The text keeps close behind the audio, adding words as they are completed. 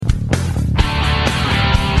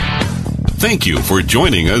Thank you for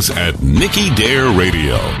joining us at Nicky Dare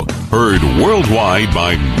Radio, heard worldwide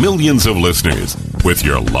by millions of listeners, with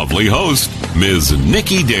your lovely host, Ms.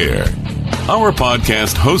 Nicky Dare. Our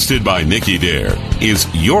podcast, hosted by Nicky Dare, is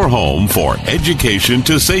your home for education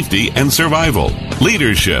to safety and survival,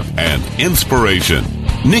 leadership and inspiration.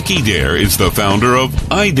 Nicky Dare is the founder of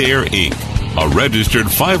iDare Inc., a registered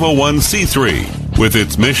 501c3 with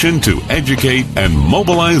its mission to educate and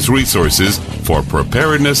mobilize resources for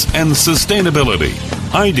preparedness and sustainability.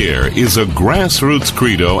 iDare is a grassroots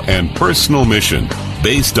credo and personal mission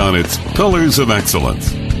based on its pillars of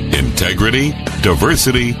excellence: integrity,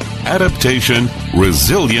 diversity, adaptation,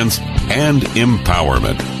 resilience, and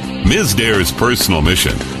empowerment. Ms. Dare's personal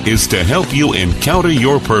mission is to help you encounter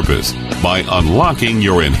your purpose by unlocking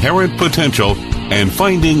your inherent potential and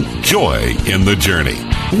finding joy in the journey.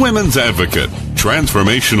 Women's advocate,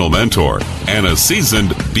 transformational mentor, and a seasoned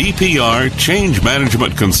BPR change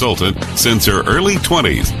management consultant since her early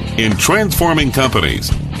 20s in transforming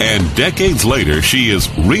companies. And decades later, she is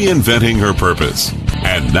reinventing her purpose.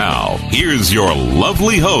 And now, here's your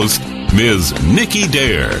lovely host, Ms. Nicky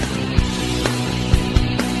Dare.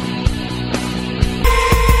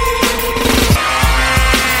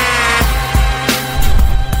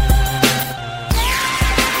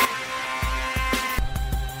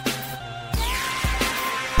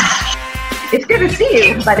 It's good to see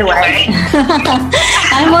you, by the way.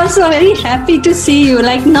 I'm also very happy to see you.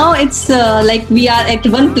 Like now it's like we are at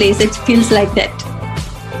one place. It feels like that.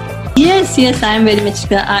 Yes, I'm very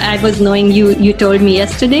much, I was knowing you. You told me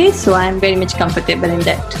yesterday, so I'm very much comfortable in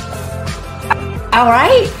that. All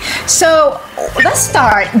right. So let's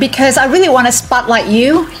start because I really want to spotlight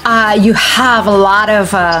you. You have a lot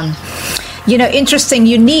of, interesting,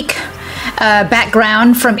 unique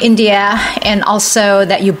background from India, and also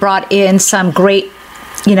that you brought in some great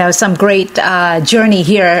journey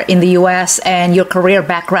here in the U.S. and your career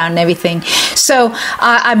background and everything. So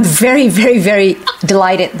I'm very, very, very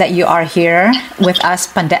delighted that you are here with us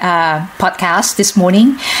podcast this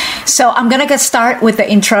morning. So I'm going to get started with the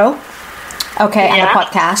intro, okay, and the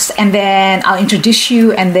podcast, and then I'll introduce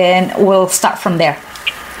you, and then we'll start from there.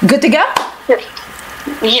 Good to go?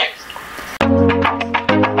 Yes.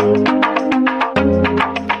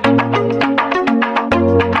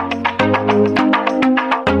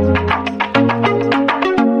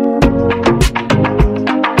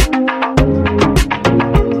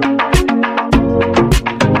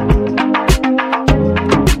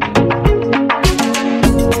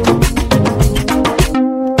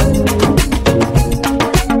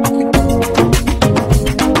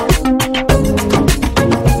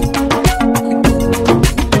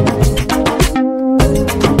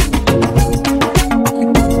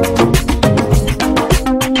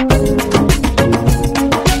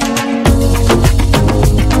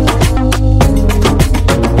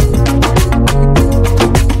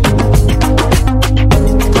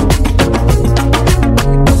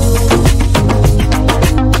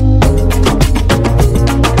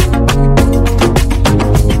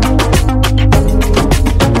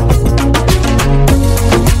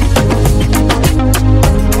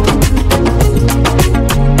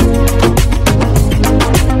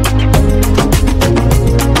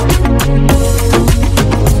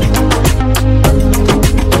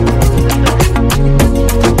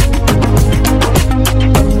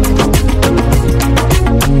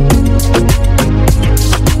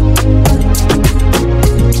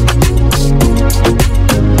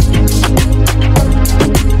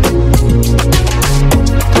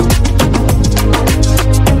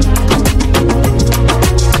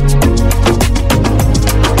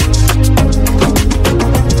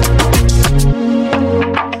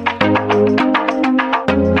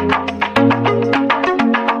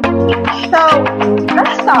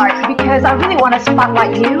 Because I really want to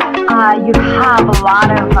spotlight you. You have a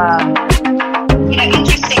lot of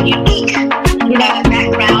interesting, unique,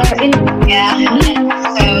 background.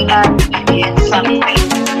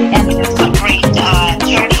 Some great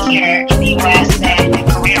journey here in the U.S. and a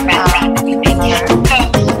career background that we've been here.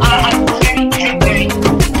 So I'm very, very, very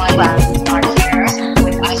glad you are here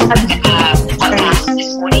with us on the podcast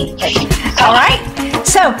this morning. All right.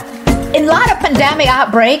 So, in light of pandemic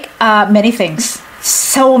outbreak,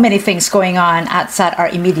 so many things going on outside our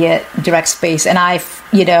immediate direct space. And I've,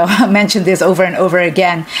 mentioned this over and over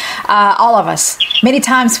again. All of us, many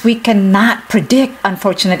times we cannot predict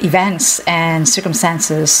unfortunate events and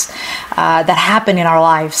circumstances that happen in our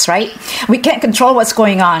lives, right? We can't control what's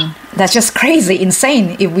going on. That's just crazy,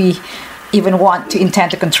 insane if we even want to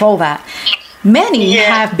intend to control that. Many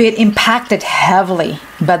have been impacted heavily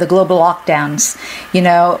by the global lockdowns,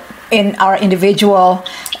 in our individual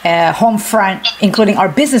home front, including our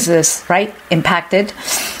businesses, right, impacted,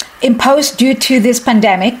 imposed due to this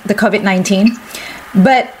pandemic, the COVID-19.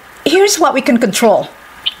 But here's what we can control: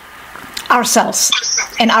 ourselves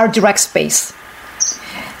and our direct space.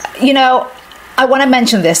 You know, I want to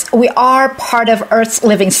mention this. We are part of Earth's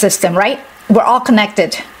living system, right? We're all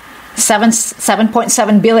connected.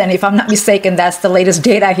 7.7 billion, if I'm not mistaken, that's the latest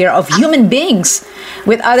data here, of human beings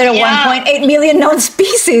with other 1.8 million known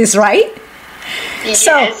species, right? Yes.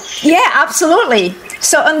 So, yeah, absolutely.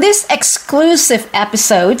 So on this exclusive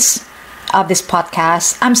episodes of this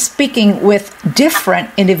podcast, I'm speaking with different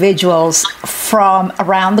individuals from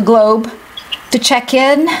around the globe to check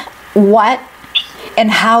in what and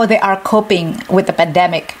how they are coping with the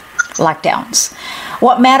pandemic lockdowns.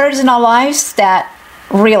 What matters in our lives that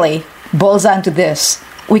really boils down to this: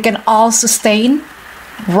 we can all sustain,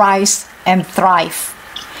 rise, and thrive.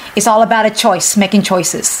 It's all about a choice, making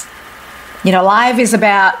choices. You know, life is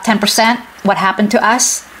about 10% what happened to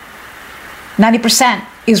us. 90%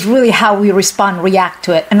 is really how we respond, react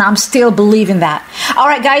to it. And I'm still believing that. All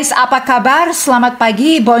right, guys, apa kabar? Selamat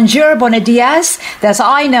pagi, bonjour, buenos dias. That's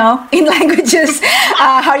all I know in languages.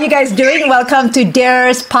 How are you guys doing? Welcome to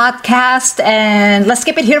Dare's podcast. And let's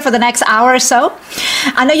keep it here for the next hour or so.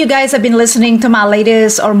 I know you guys have been listening to my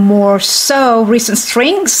latest or more so recent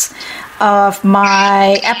strings of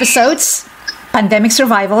my episodes, Pandemic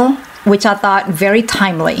Survival, which I thought very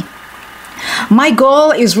timely. My goal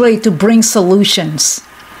is really to bring solutions.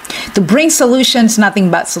 To bring solutions, nothing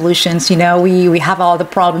but solutions. You know, we have all the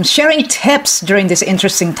problems. Sharing tips during this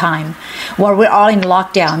interesting time while we're all in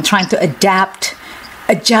lockdown, trying to adapt,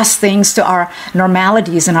 adjust things to our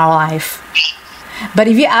normalities in our life. But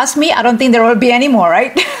if you ask me, I don't think there will be any more,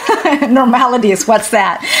 right? Normalities, what's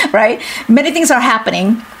that, right? Many things are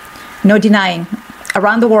happening, no denying,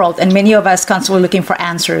 around the world, and many of us constantly looking for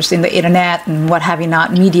answers in the internet and what have you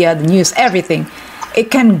not, media, the news, everything.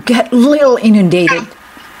 It can get a little inundated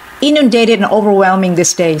and overwhelming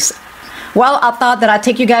these days. Well, I thought that I'd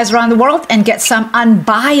take you guys around the world and get some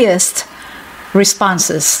unbiased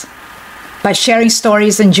responses by sharing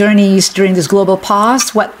stories and journeys during this global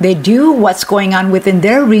pause, what they do, what's going on within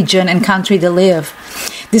their region and country they live.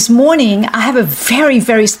 This morning, I have a very,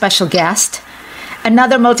 very special guest.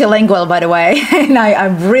 Another multilingual, by the way, and I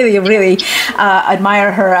really, really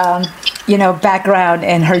admire her, background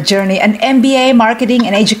and her journey. An MBA marketing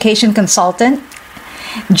and education consultant.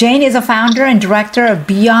 Jain is a founder and director of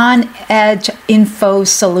Beyond Edge Info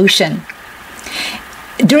Solution.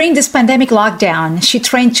 During this pandemic lockdown, she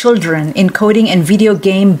trained children in coding and video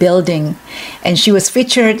game building, and she was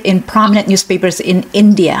featured in prominent newspapers in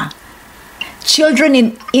India. Children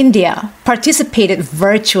in India participated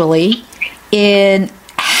virtually in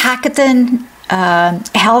hackathon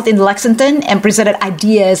held in Lexington and presented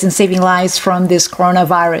ideas in saving lives from this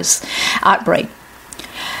coronavirus outbreak.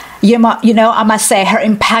 You know, I must say her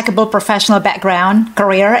impeccable professional background,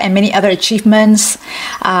 career, and many other achievements,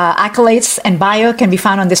 accolades, and bio can be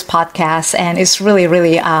found on this podcast, and it's really,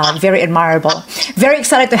 really very admirable. Very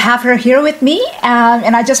excited to have her here with me,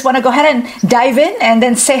 and I just want to go ahead and dive in and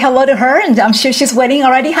then say hello to her, and I'm sure she's waiting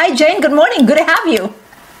already. Hi, Jain. Good morning. Good to have you.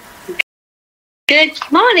 Good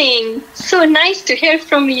morning. So nice to hear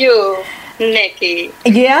from you, Nicky.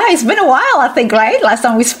 Yeah, it's been a while, I think, right? Last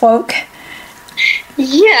time we spoke.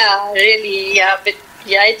 Yeah, really. Yeah, but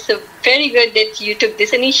yeah, it's a very good that you took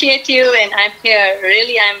this initiative, and I'm here.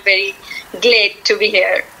 Really, I'm very glad to be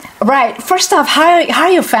here. Right. First off, how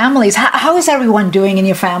are your families? How is everyone doing in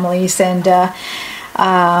your families? And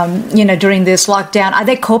during this lockdown, are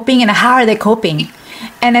they coping, and how are they coping?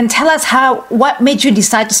 And then tell us what made you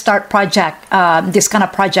decide to start this kind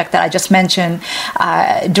of project that I just mentioned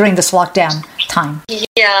during this lockdown time.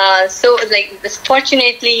 Yeah, so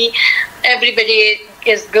fortunately, everybody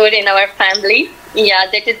is good in our family. Yeah,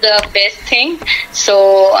 that is the best thing.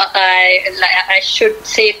 So I should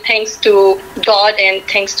say thanks to God and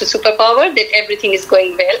thanks to superpower that everything is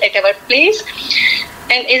going well at our place.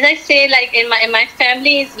 And as I say, in my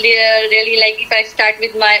family is really if I start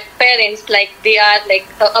with my parents, they are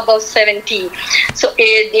above 70, so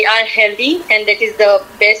they are healthy, and that is the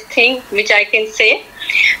best thing which I can say.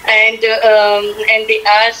 And they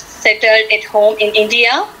are settled at home in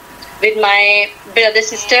India with my brother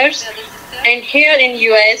sisters, and here in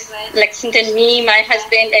US, Lexington, me, my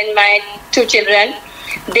husband, and my 2 children,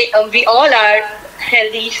 we all are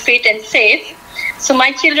healthy, fit, and safe. So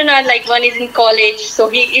my children are one is in college, so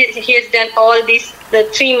he has done all these the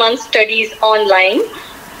 3 month studies online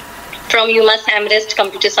from UMass Amherst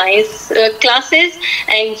computer science classes,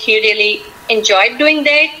 and he really enjoyed doing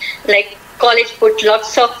that. College put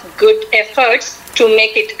lots of good efforts to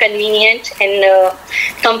make it convenient and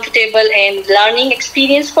comfortable and learning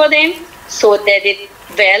experience for them. So they did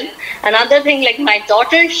well. Another thing, like my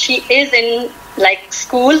daughter, she is in like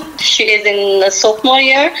school. She is in the sophomore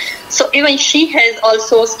year. So even she has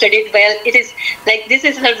also studied well. It is like this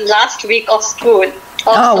is her last week of school.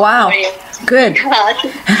 Oh, wow. Good.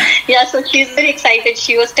 Yeah, so she's very excited.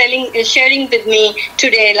 She was sharing with me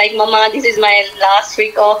today, like, Mama, this is my last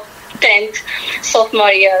week of 10th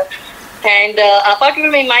sophomore year. And apart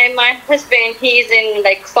from my husband, he is in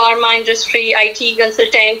like pharma industry, IT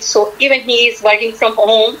consultant. So even he is working from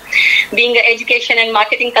home, being an education and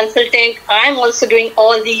marketing consultant. I'm also doing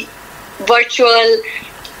all the virtual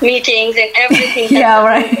meetings and everything. Yeah,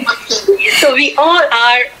 right. So we all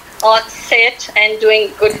are all set and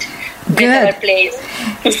doing good. With our place.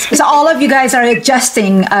 So all of you guys are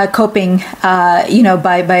adjusting, coping,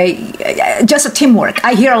 by just a teamwork.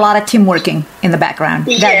 I hear a lot of team working in the background.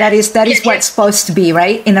 Yes. That is what it's supposed to be,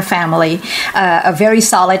 right? In a family, a very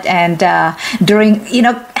solid and during,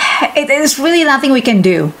 it is really nothing we can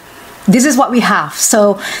do. This is what we have.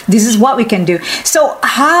 So this is what we can do. So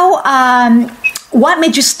how, what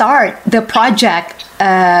made you start the project,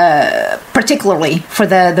 particularly for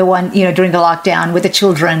the one, during the lockdown with the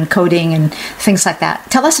children coding and things like that?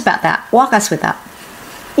 Tell us about that. Walk us with that.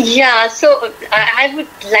 Yeah, so I would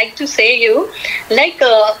like to say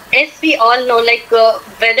as we all know,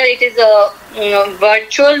 whether it is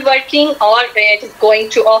virtual working or it is going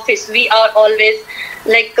to office, we are always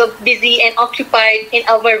busy and occupied in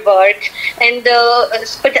our work. And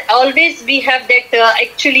but always we have that,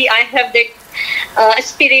 actually I have that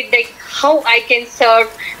spirit, like how I can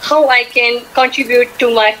serve, how I can contribute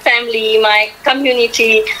to my family, my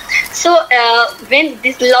community. So when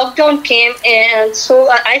this lockdown came, and so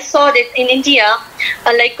I saw that in India,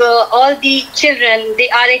 all the children, they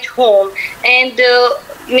are at home and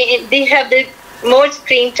they have the more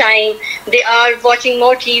screen time, they are watching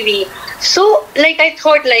more TV. So I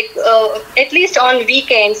thought at least on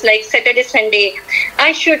weekends, like Saturday, Sunday,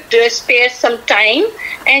 I should spare some time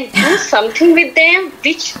and do something with them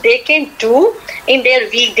which they can do in their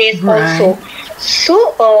weekdays also.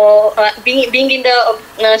 So being in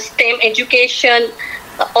the STEM education,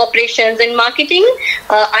 operations and marketing,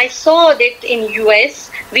 I saw that in US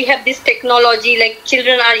we have this technology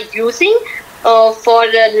children are using for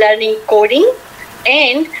learning coding,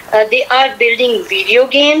 and they are building video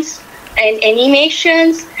games and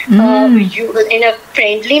animations in a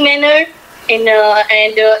friendly manner,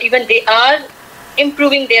 and even they are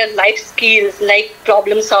improving their life skills like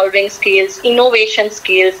problem solving skills, innovation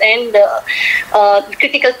skills, and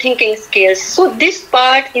critical thinking skills. So this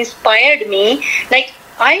part inspired me,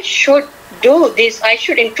 I should do this, I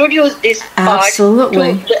should introduce this part to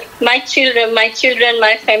my children, my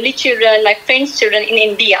family children, my friends' children in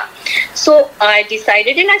India. So I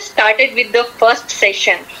decided and I started with the first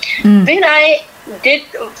session. When I did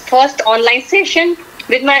first online session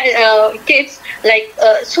with my kids,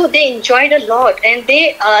 so they enjoyed a lot, and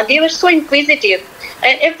they were so inquisitive,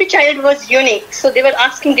 and every child was unique, so they were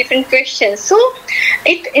asking different questions. So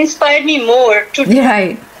it inspired me more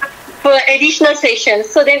to for additional sessions.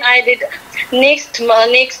 So then I did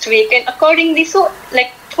next week, and accordingly, so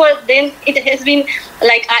for then it has been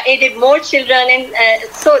I added more children, and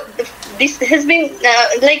so this has been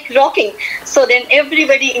rocking. So then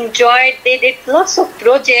everybody enjoyed. They did lots of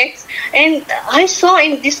projects, and I saw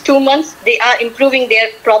in these 2 months they are improving their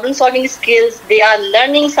problem solving skills. They are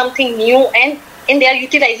learning something new, and they are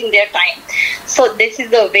utilizing their time. So this is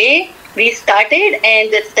the way we started, and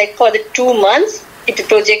it's for the 2 months. The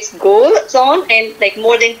project goes on, and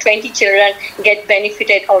more than 20 children get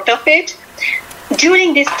benefited out of it.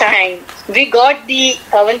 During this time, we got the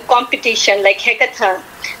one competition hackathon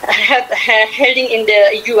held in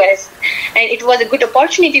the US, and it was a good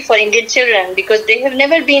opportunity for Indian children because they have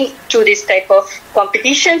never been to this type of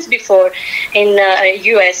competitions before in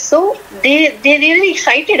US. So they're really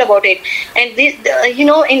excited about it, and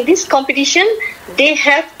in this competition they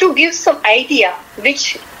have to give some idea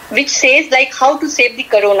which says how to save the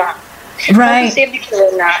corona. How to save the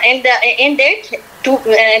corona, and that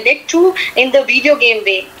too in the video game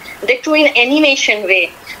way, that too in animation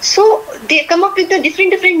way. So they come up with the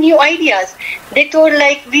different new ideas. They told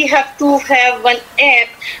we have to have one app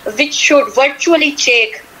which should virtually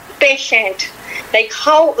check patient,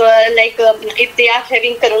 how if they are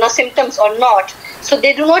having corona symptoms or not. So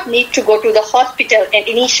they do not need to go to the hospital at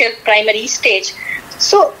initial primary stage.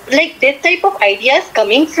 So that type of ideas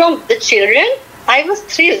coming from the children, I was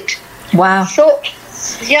thrilled. Wow. So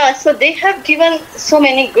they have given so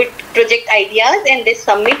many good project ideas, and they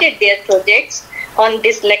submitted their projects on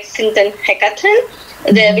this Lexington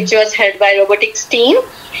hackathon, which was held by robotics team.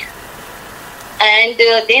 And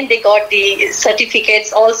then they got the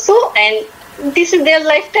certificates also, and this is their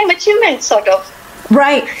lifetime achievement, sort of.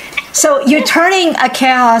 Right. So you're turning a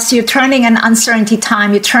chaos, you're turning an uncertainty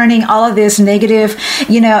time, you're turning all of this negative,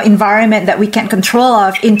 environment that we can't control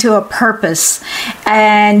of into a purpose.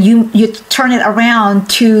 And you turn it around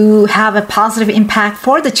to have a positive impact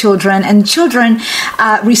for the children, and children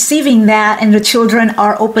receiving that, and the children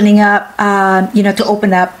are opening up, to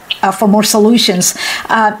open up for more solutions.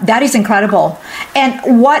 That is incredible. And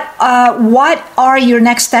what are your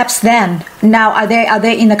next steps then? Now, are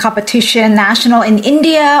they in a competition, national in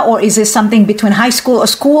India, or is this something between high school or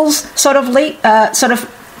schools, sort of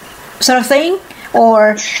thing,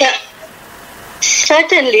 or? Yeah.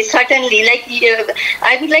 Certainly. Like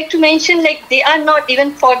I would like to mention, like they are not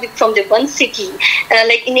even from the one city.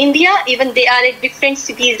 Like in India, even they are at different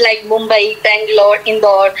cities like Mumbai, Bangalore,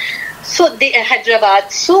 Indore. So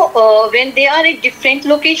Hyderabad. So when they are at different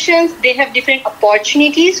locations, they have different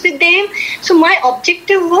opportunities with them. So my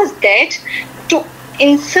objective was that to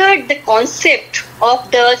insert the concept of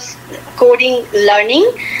the coding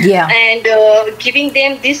learning, and giving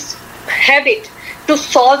them this habit to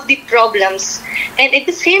solve the problems. And at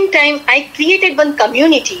the same time, I created one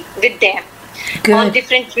community with them. Good. On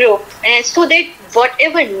different group, and so that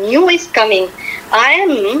whatever new is coming, I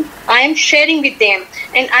am sharing with them,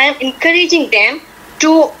 and I am encouraging them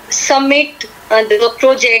to submit the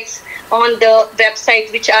projects on the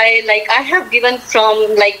website, which I have given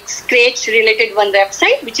from scratch related one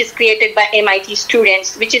website, which is created by MIT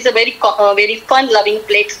students, which is a very fun loving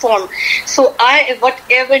platform. So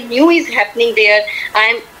whatever new is happening there, I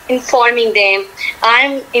am informing them. I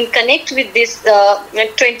am in connect with this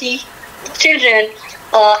 20 children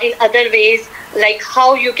in other ways, like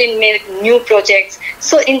how you can make new projects.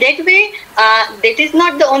 So in that way, that is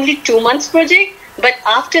not the only 2 months project, but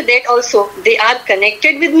after that also they are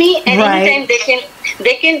connected with me, and anytime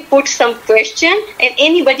they can put some question, and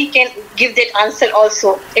anybody can give that answer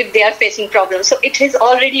also if they are facing problems. So it has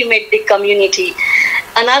already made the community.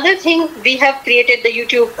 Another thing, we have created the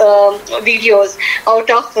YouTube videos out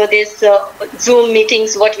of this Zoom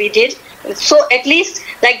meetings, what we did. So at least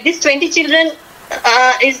like these 20 children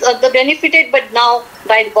is the benefited, but now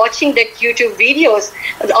by watching the YouTube videos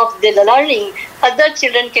of the learning, other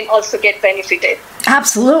children can also get benefited.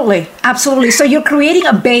 Absolutely. So you're creating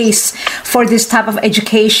a base for this type of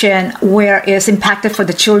education where it's impacted for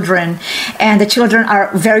the children, and the children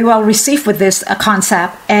are very well received with this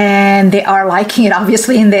concept, and they are liking it,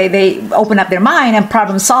 obviously, and they open up their mind, and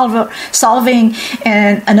problem solving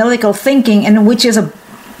and analytical thinking, and which is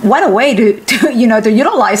what a way to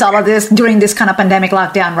utilize all of this during this kind of pandemic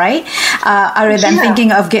lockdown, right? Other than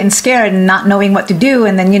thinking of getting scared and not knowing what to do,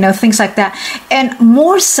 and then things like that. And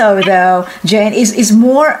more so, though, Jain, is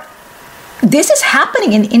more. This is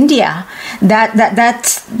happening in India.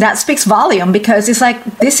 That speaks volume, because it's like,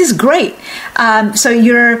 this is great. So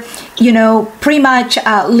you're pretty much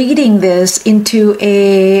leading this into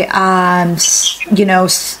a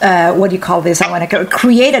what do you call this? I want to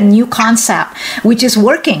create a new concept, which is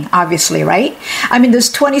working, obviously, right? I mean, those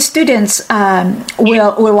 20 students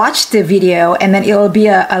will watch the video, and then it'll be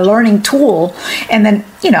a learning tool, and then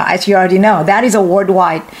as you already know, that is a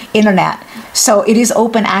worldwide internet. So it is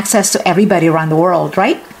open access to everybody around the world,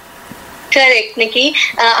 right? Correct, Nicky.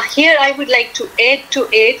 Here I would like to add to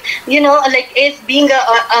it, as being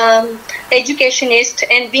a educationist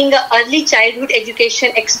and being an early childhood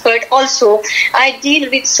education expert also, I deal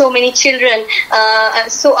with so many children.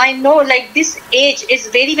 So I know this age is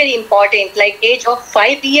very, very important, like age of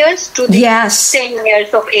 5 years to the 10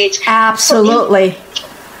 years of age. Absolutely.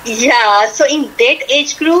 So in that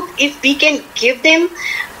age group, if we can give them,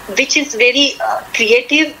 which is very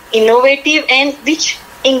creative, innovative, and which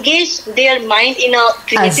engage their mind in a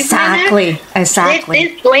creative manner. Exactly.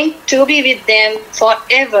 That is going to be with them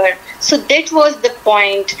forever. So that was the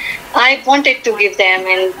point I wanted to give them,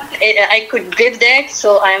 and I could give that.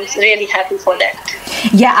 So I'm really happy for that.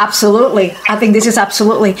 Yeah, absolutely. I think this is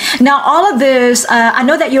absolutely. Now, all of this, I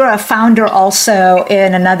know that you're a founder also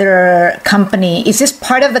in another company. Is this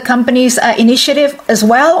part of the company's initiative as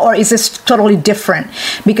well, or is this totally different?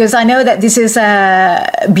 Because I know that this is a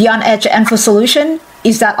Beyond Edge Info Solution.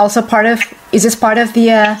 Is that also is this part of the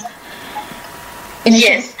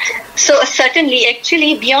initiative? Yes. So certainly,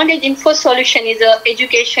 actually, Beyond Edge Info Solution is a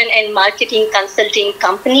education and marketing consulting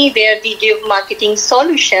company where we give marketing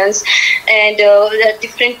solutions and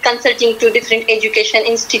different consulting to different education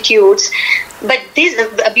institutes. But this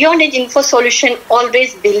Beyond Edge Info Solution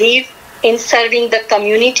always believe in serving the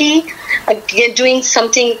community, doing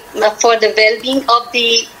something for the well-being of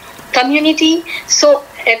the community. So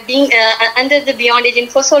being under the Beyond Age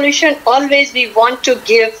Info Solution, always we want to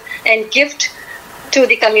give and gift to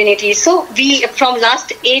the community. So we, from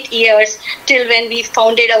last 8 years till when we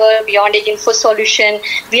founded our Beyond Age Info Solution,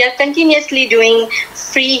 we are continuously doing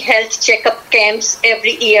free health checkup camps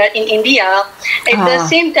every year in India. At the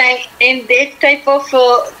same time, in that type of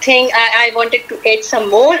thing, I wanted to add some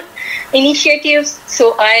more initiatives.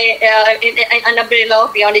 So in an umbrella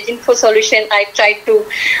of Beyond Age Info Solution, I tried to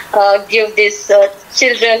give this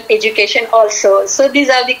children education also. So these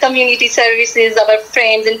are the community services, our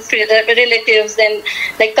friends and relatives, and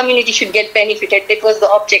like community should get benefited. That was the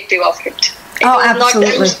objective of it. It was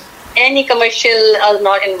absolutely. Not any commercial are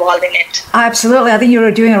not involved in it. Absolutely. I think you're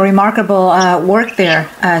doing a remarkable work there,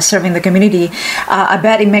 serving the community. I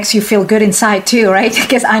bet it makes you feel good inside too, right?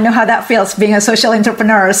 Because I know how that feels, being a social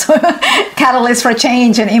entrepreneur, so catalyst for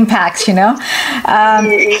change and impact, So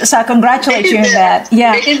I congratulate you on that.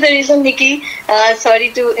 Yeah. That is the reason, Nicky,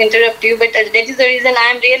 sorry to interrupt you, but that is the reason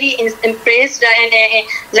I'm really impressed and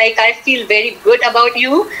like I feel very good about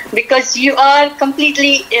you, because you are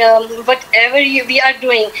completely, whatever we are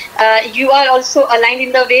doing, you are also aligned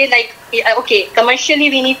in the way like, okay,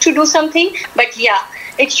 commercially we need to do something, but yeah,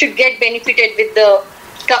 it should get benefited with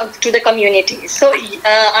to the community. So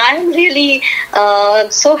I'm really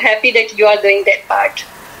so happy that you are doing that part.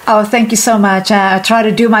 Oh, thank you so much. I try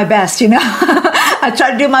to do my best, I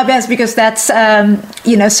try to do my best because that's,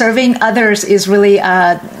 serving others is really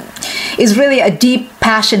a deep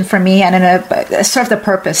passion for me, and serve the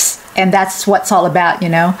purpose. And that's what's all about,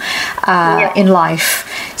 in life.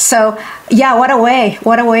 So, yeah, what a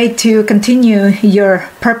way to continue your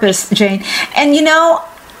purpose, Jain. And,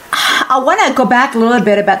 I want to go back a little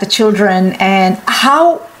bit about the children and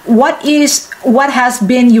what has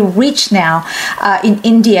been your reach now in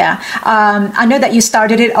India. I know that you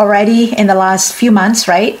started it already in the last few months,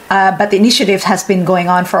 right? But the initiative has been going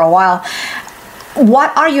on for a while.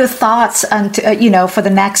 What are your thoughts for the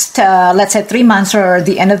next, let's say, 3 months or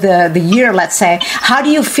the end of the year, let's say? How do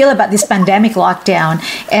you feel about this pandemic lockdown?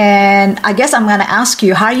 And I guess I'm going to ask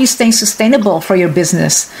you, how are you staying sustainable for your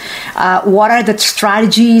business? What are the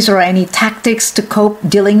strategies or any tactics to cope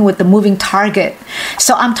dealing with the moving target?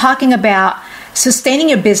 So I'm talking about sustaining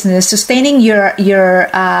your business, sustaining your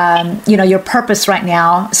purpose right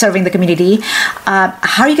now, serving the community.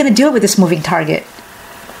 How are you going to deal with this moving target?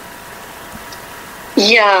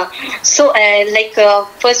 Yeah, so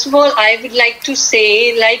first of all, I would like to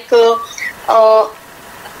say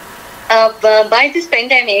by this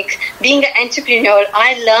pandemic, being an entrepreneur,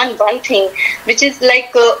 I learned one thing, which is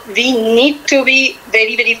we need to be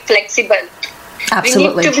very, very flexible.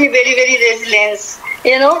 Absolutely. We need to be very, very resilient,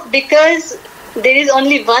 because there is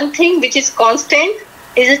only one thing which is constant,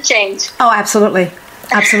 is a change. Oh, absolutely.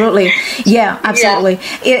 Absolutely. Yeah, absolutely.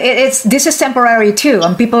 Yeah. This is temporary too.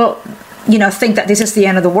 And people think that this is the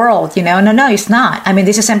end of the world, No, it's not. I mean,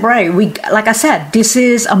 this is temporary. Like I said, this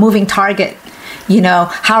is a moving target.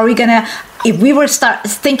 How are we gonna, if we were start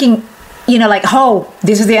thinking,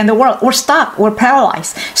 this is the end of the world, we're stuck, we're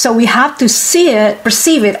paralyzed. So we have to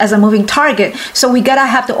perceive it as a moving target. So we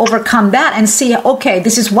have to overcome that and see, okay,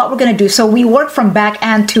 this is what we're gonna do. So we work from back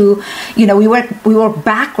end to, we work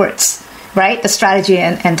backwards, right? The strategy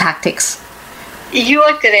and tactics. You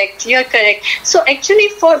are correct. So actually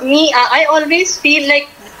for me, I always feel like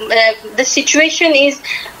the situation is,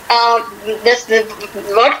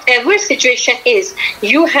 whatever situation is,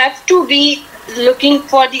 you have to be looking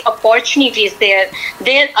for the opportunities there.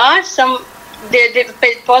 There are some the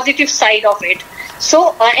positive side of it.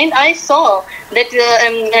 So, and I saw that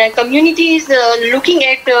community is looking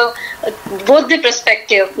at both the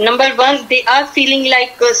perspective. Number one, they are feeling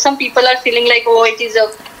like, some people are feeling like, oh, it is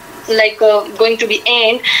going to be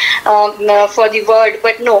end for the world,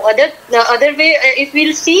 but no, other way, if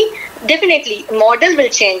we'll see, definitely model will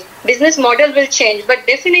change, business model will change, but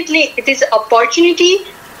definitely it is an opportunity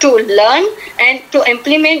to learn and to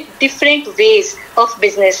implement different ways of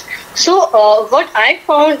business. So what I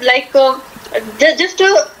found,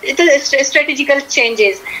 it is strategical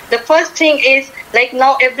changes. The first thing is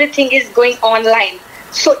now everything is going online.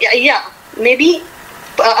 So maybe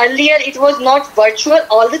earlier it was not virtual,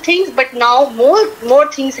 all the things, but now more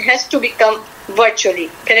things has to become virtually,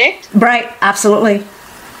 correct? Right, absolutely.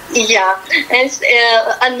 Yeah, and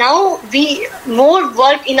now more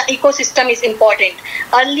work in the ecosystem is important.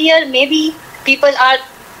 Earlier, maybe people are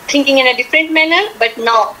thinking in a different manner, but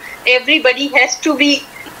now everybody has to be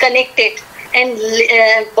connected and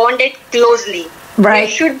bonded closely. Right. There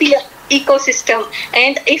should be ecosystem.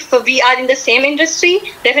 And if we are in the same industry,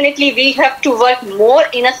 definitely we have to work more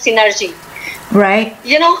in a synergy. Right.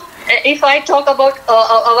 If I talk about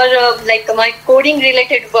our like my coding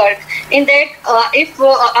related work, in that if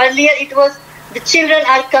earlier it was the children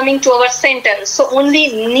are coming to our center, so only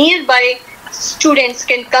nearby students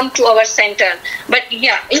can come to our center. But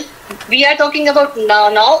if we are talking about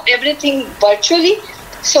now everything virtually.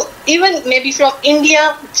 So even maybe from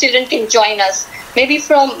India, children can join us. Maybe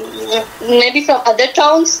from other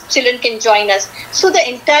towns, children can join us. So the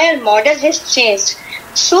entire model has changed.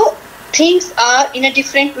 So things are in a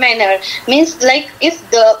different manner. Means like if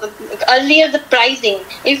earlier the pricing,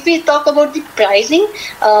 if we talk about the pricing,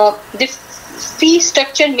 the fee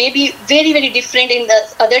structure may be very, very different in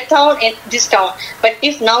the other town and this town. But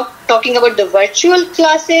if now talking about the virtual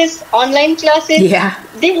classes, online classes,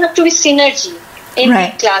 they have to be synergy in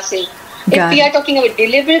the classes. If we are talking about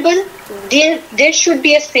deliverable, there should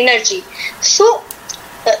be a synergy. So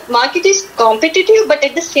market is competitive, but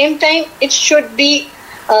at the same time, it should be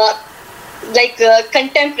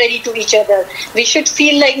contemporary to each other. We should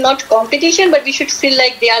feel like not competition, but we should feel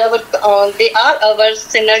like they are our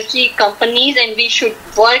synergy companies, and we should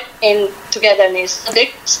work in togetherness.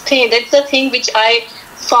 That's the thing which I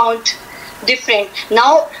found different.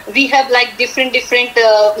 Now we have like different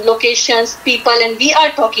locations, people, and we are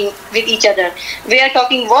talking with each other. We are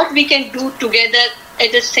talking what we can do together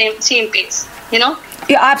at the same pace.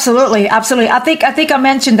 Yeah, absolutely. I think I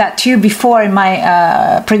mentioned that too before in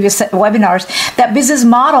my previous webinars. That business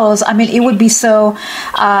models, I mean, it would be so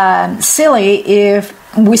silly if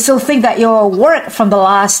we still think that your work from the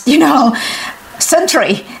last,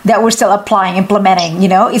 century that we're still applying, implementing.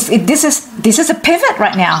 This is a pivot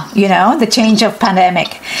right now. The change of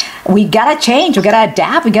pandemic. We gotta change. We gotta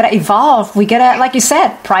adapt. We gotta evolve. We gotta, like you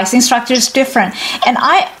said, pricing structure is different. And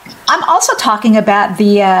I'm also talking about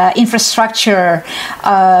the infrastructure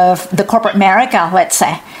of the corporate America, let's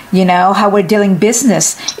say, how we're dealing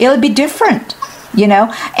business. It'll be different,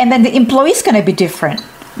 and then the employee's going to be different,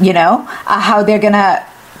 how they're going to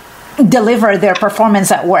deliver their performance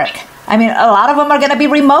at work. I mean, a lot of them are going to be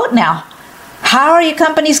remote now. How are your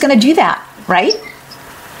companies going to do that, right?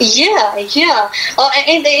 Yeah.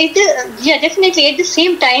 And definitely at the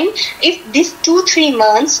same time, if these 2-3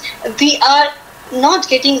 months we are not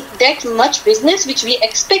getting that much business which we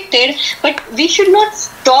expected, but we should not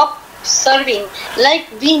stop serving. Like,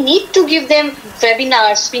 we need to give them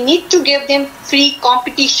webinars, we need to give them free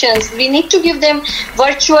competitions, we need to give them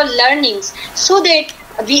virtual learnings, so that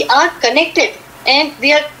we are connected. And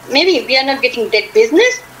we are not getting that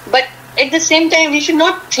business, but at the same time we should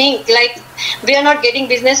not think like we are not getting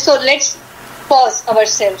business, so let's pause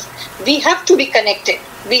ourselves. We have to be connected,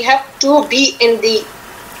 we have to be in the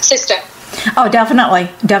system. Oh, definitely.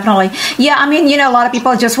 Yeah, I mean, a lot of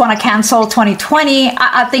people just want to cancel 2020.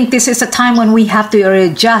 I think this is a time when we have to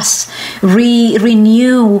readjust,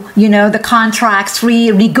 renew, the contracts,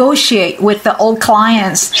 renegotiate with the old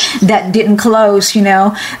clients that didn't close,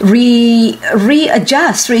 readjust,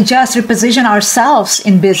 reposition ourselves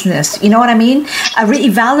in business. You know what I mean?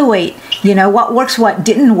 Reevaluate, what works, what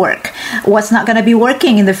didn't work, what's not going to be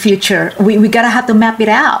working in the future. We got to have to map it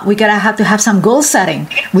out. We got to have some goal setting.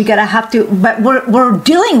 We got to have to, but we're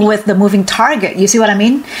dealing with the moving target. You see what I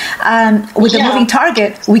mean? With the moving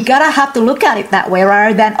target, we gotta have to look at it that way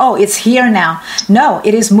rather than, oh, it's here now. No,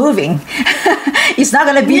 it is moving. It's not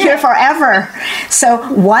gonna be here forever. So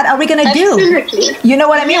what are we gonna do? You know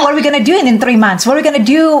what I mean? What are we gonna do in 3 months? What are we gonna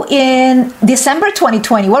do in December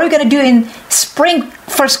 2020? What are we gonna do in spring,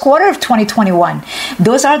 first quarter of 2021?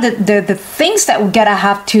 Those are the things that we gotta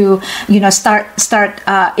have to, start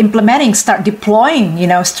implementing, start deploying,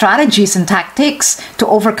 strategies and tactics to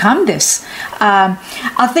overcome this.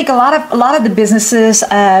 I think a lot of the businesses,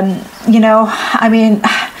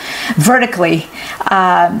 vertically,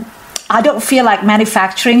 I don't feel like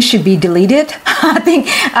manufacturing should be deleted. I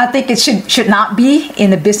think it should not be in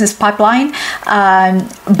the business pipeline.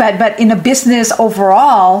 But in a business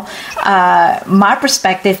overall, my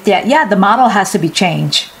perspective, the model has to be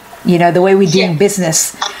changed. The way we do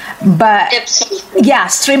business. But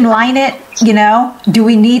streamline it. Do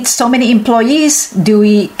we need so many employees?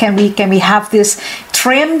 Can we have this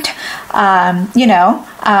trimmed? And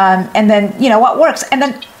then what works? And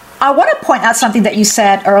then I want to point out something that you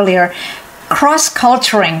said earlier: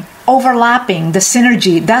 cross-culturing, overlapping, the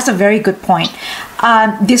synergy. That's a very good point.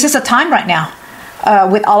 This is a time right now.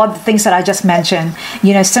 With all of the things that I just mentioned,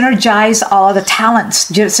 synergize all of the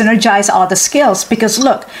talents, synergize all of the skills, because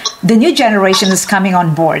look, the new generation is coming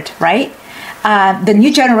on board, right? the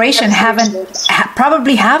new generation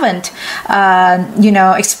probably haven't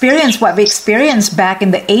experienced what we experienced back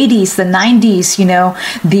in the 80s, the 90s,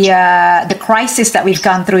 the crisis that we've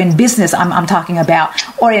gone through in business, I'm talking about,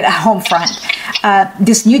 or in a home front.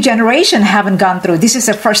 This new generation haven't gone through. This is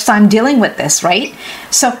their first time dealing with this, right?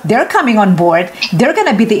 So they're coming on board. They're going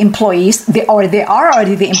to be the employees, they are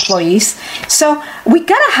already the employees. So we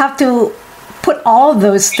gotta have to put all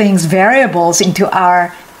those things, variables, into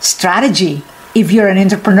our strategy. If you're an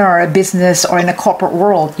entrepreneur, a business, or in the corporate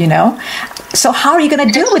world, So how are you going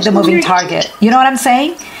to deal with the moving target? You know what I'm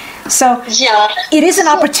saying? So it is an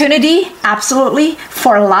opportunity, absolutely,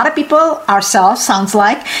 for a lot of people, ourselves, sounds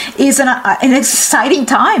like, is an exciting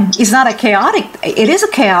time. It's not a chaotic, it is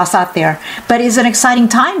a chaos out there, but it's an exciting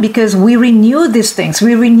time because we renew these things.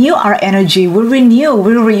 We renew our energy. We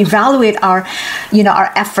reevaluate our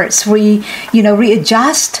efforts. We,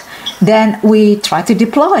 readjust. Then we try to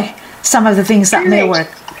deploy some of the things that may work.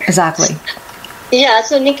 Exactly. Yeah,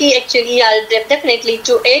 so Nicky, actually, definitely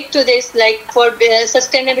to add to this, like for the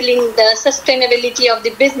sustainability of the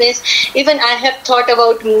business, even I have thought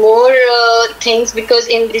about more things because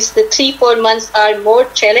in this, the 3-4 months are more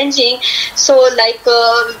challenging. So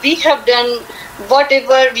we have done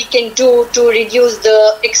whatever we can do to reduce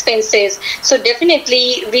the expenses. So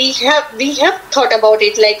definitely we have thought about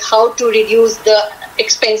it, like how to reduce the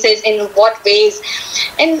expenses in what ways,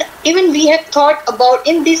 and even we have thought about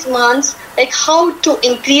in these months like how to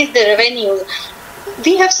increase the revenue.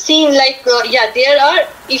 We have seen there are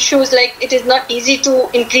issues, like it is not easy to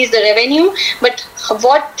increase the revenue, but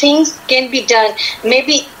what things can be done.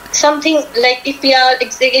 Maybe something like, if we are,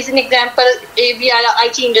 as an example, if we are an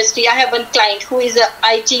IT industry, I have one client who is a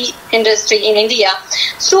IT industry in India.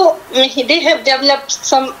 So they have developed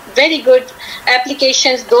some very good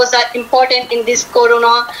applications. Those are important in this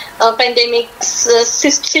corona pandemic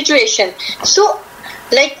situation. So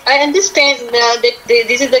I understand that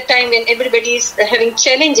this is the time when everybody is having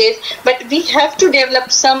challenges, but we have to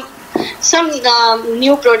develop some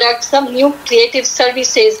new products, some new creative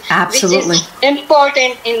services. Absolutely. Which is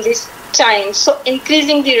important in this time. So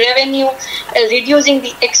increasing the revenue, reducing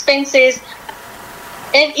the expenses,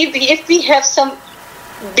 and if we have some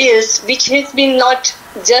bills which has been not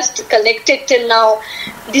just collected till now,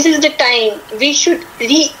 this is the time we should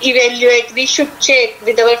re-evaluate. We should check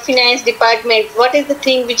with our finance department what is the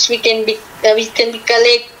thing which we can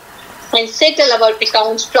collect and settle our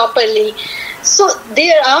accounts properly. So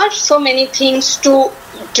there are so many things to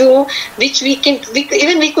do which we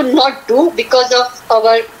could not do because of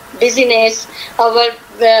our busyness, our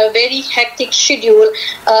very hectic schedule.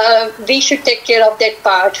 We should take care of that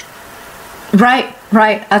part. Right.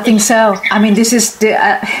 I think so. I mean, this is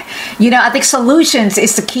I think solutions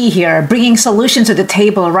is the key here. Bringing solutions to the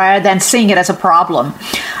table rather than seeing it as a problem.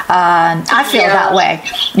 I feel that way.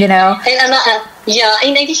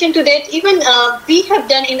 In addition to that, even we have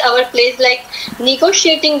done in our place like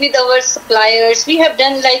negotiating with our suppliers. We have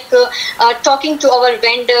done talking to our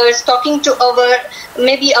vendors, talking to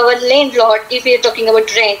maybe our landlord if we are talking about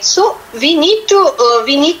rent. So we need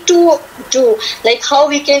to do like how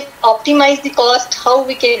we can optimize the cost, how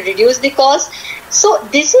we can reduce the cost. So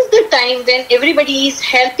this is the time when everybody is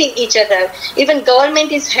helping each other. Even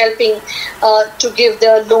government is helping to give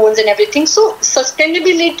the loans and everything. So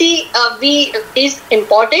sustainability is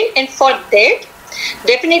important, and for that,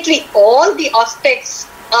 definitely all the aspects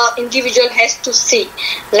individual has to see,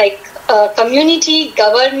 like community,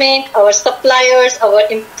 government, our suppliers, our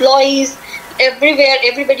employees, everywhere.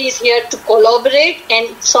 Everybody is here to collaborate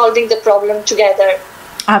and solving the problem together.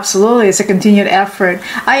 Absolutely, it's a continued effort.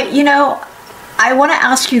 I want to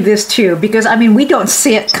ask you this too, because we don't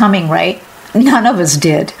see it coming, right? None of us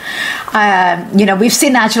did. We've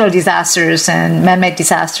seen natural disasters and man-made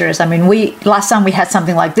disasters. Last time we had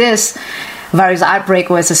something like this virus outbreak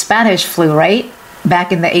was a Spanish flu, right?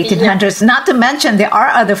 Back in the 1800s. Yeah. Not to mention there are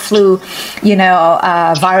other flu,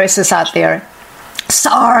 viruses out there,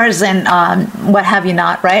 SARS and what have you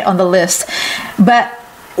not, right, on the list. But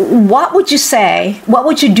what would you say? What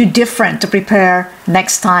would you do different to prepare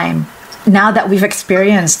next time? Now that we've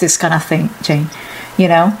experienced this kind of thing, Jain,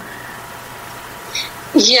 Yeah.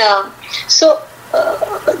 So,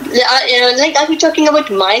 are we talking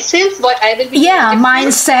about myself? What I will be? Yeah,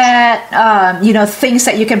 mindset. Things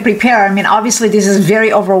that you can prepare. Obviously, this is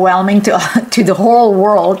very overwhelming to the whole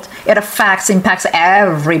world. It impacts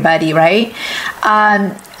everybody, right?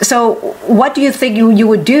 So, what do you think you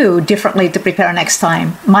would do differently to prepare next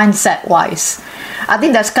time, mindset-wise? I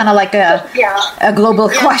think that's kind of like a global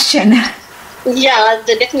question.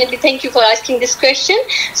 Definitely. Thank you for asking this question.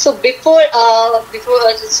 So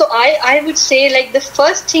so I would say like the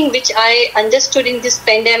first thing which I understood in this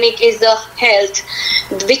pandemic is the health,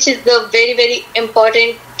 which is the very, very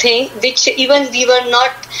important thing, which even we were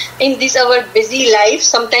not in this our busy life.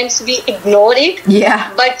 Sometimes we ignore it.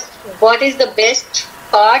 Yeah. But what is the best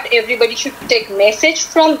part? Everybody should take message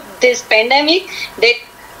from this pandemic that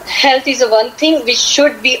health is one thing which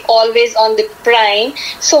should be always on the prime.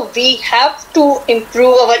 So we have to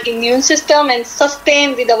improve our immune system and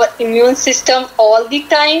sustain with our immune system all the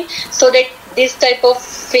time, so that this type of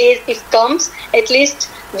phase, if comes, at least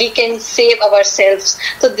we can save ourselves.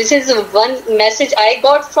 So this is one message I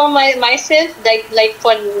got from myself. Like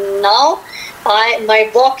for now, my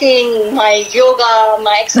walking, my yoga,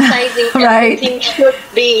 my exercising, right. everything should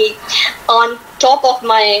be on top of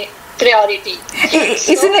my priority.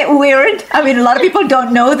 Isn't it weird? I mean, a lot of people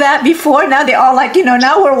don't know that before. Now they're all like,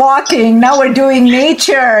 now we're walking, now we're doing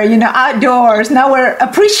nature, outdoors. Now we're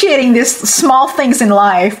appreciating these small things in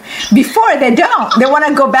life. Before they don't. They want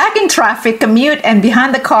to go back in traffic, commute, and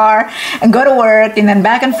behind the car and go to work and then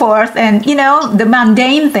back and forth. And, the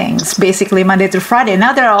mundane things, basically Monday through Friday.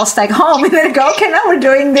 Now they're all stuck home and they go, okay, now we're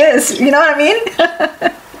doing this. You know what I mean?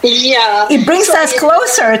 Yeah. It brings us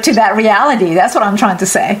closer to that reality. That's what I'm trying to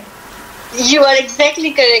say. You are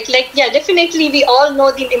exactly correct. Definitely we all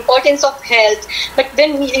know the importance of health, but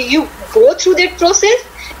when you go through that process,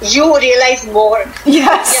 you realize more.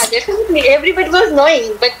 Yes. Yeah, definitely. Everybody was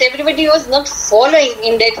knowing, but everybody was not following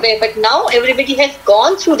in that way. But now everybody has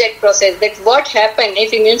gone through that process. That what happened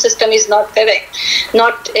if immune system is not correct,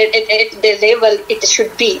 not at the level it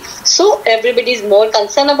should be. So everybody is more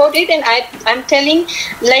concerned about it, and I'm telling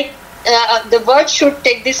the world should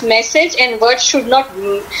take this message, and world should not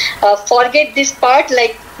forget this part.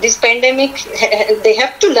 Like this pandemic, they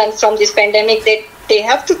have to learn from this pandemic that they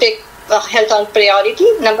have to take health on priority,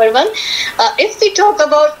 number one. If we talk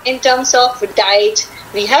about in terms of diet,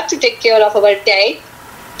 we have to take care of our diet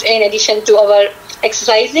in addition to our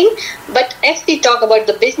exercising. But if we talk about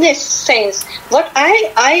the business sense, what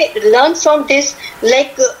I learned from this,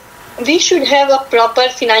 we should have a proper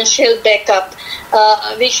financial backup.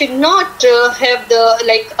 We should not have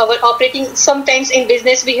our operating. Sometimes in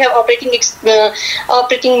business we have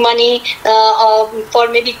operating money for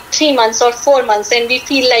maybe 3 months or 4 months, and we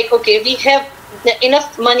feel like okay, we have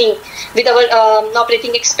enough money with our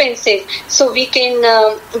operating expenses, so we can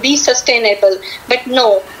be sustainable. But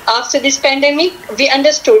no, after this pandemic, we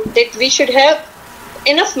understood that we should have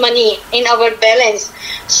enough money in our balance,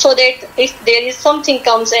 so that if there is something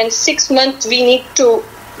comes and 6 months we need to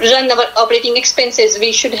run our operating expenses,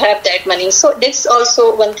 we should have that money. So that's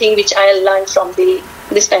also one thing which I learned from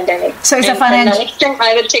this pandemic. So it's a financial. Next time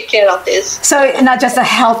I will take care of this. So not just a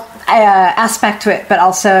health aspect to it, but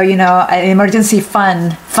also an emergency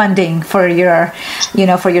funding for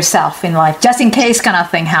for yourself in life, just in case kind of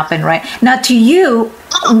thing happen, right? Now, to you,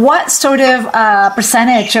 what sort of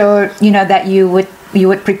percentage or that you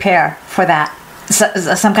would prepare for that,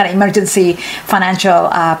 some kind of emergency financial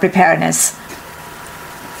preparedness?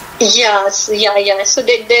 Yes. So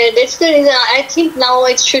that's the reason I think now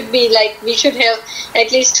it should be we should have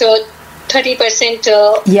at least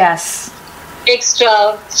 30% yes,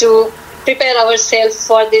 extra to prepare ourselves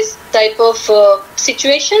for this type of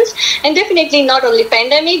situations, and definitely not only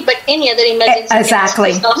pandemic but any other emergency.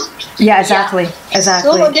 Exactly. Exactly.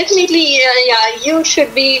 So definitely, you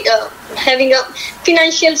should be having a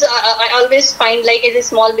financials. I always find as a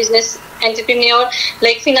small business entrepreneur,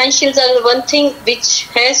 financials are one thing which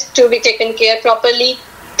has to be taken care properly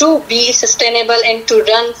to be sustainable and to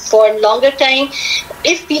run for longer time.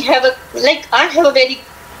 If we have I have a very,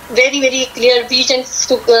 very clear vision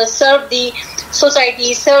to serve the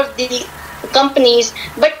society, serve the companies,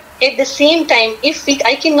 but at the same time, if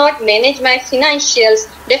I cannot manage my financials,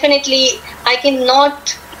 definitely I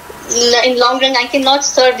cannot, in long run, I cannot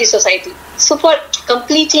serve the society. So for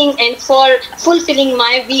completing and for fulfilling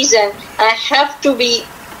my vision, I have to be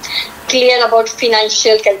clear about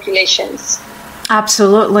financial calculations.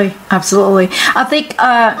 Absolutely. I think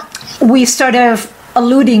we sort of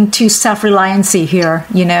alluding to self-reliancy here.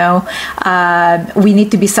 We need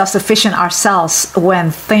to be self-sufficient ourselves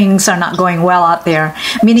when things are not going well out there,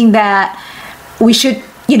 meaning that we should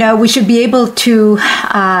be able to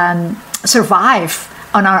survive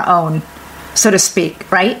on our own, so to speak,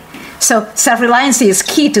 right? So self-reliancy is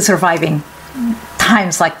key to surviving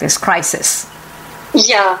times like this crisis.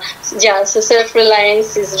 Yeah. So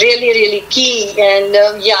self-reliance is really, really key, and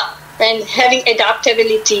and having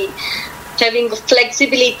adaptability, having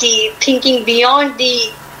flexibility, thinking beyond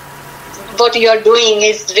what you are doing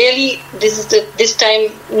is really this time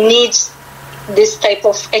needs this type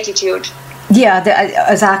of attitude. Yeah,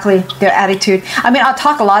 exactly, their attitude. I mean, I'll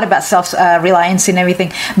talk a lot about self-reliance and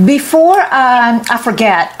everything. Before I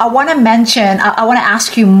forget, I want to mention, I want to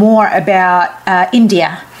ask you more about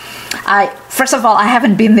India. First of all, I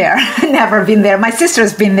haven't been there, never been there. My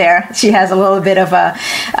sister's been there. She has a little bit of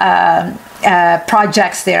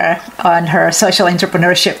projects there on her social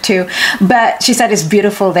entrepreneurship too. But she said it's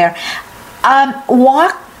beautiful there.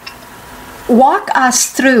 Walk us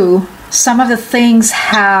through some of the things,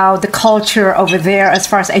 how the culture over there as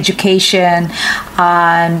far as education,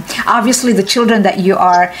 obviously the children that you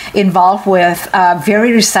are involved with,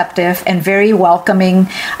 very receptive and very welcoming,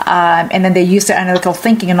 and then they use their analytical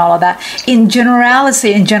thinking and all of that. In general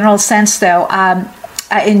sense though,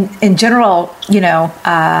 in general,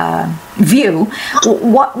 view,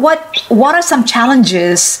 what are some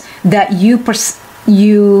challenges that you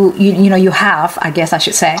have, I guess I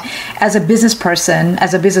should say, as a business person,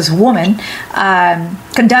 as a businesswoman,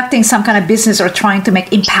 conducting some kind of business or trying to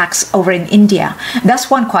make impacts over in India? That's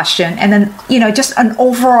one question. And then, just an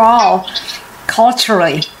overall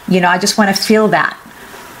culturally, I just want to feel that.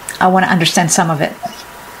 I want to understand some of it.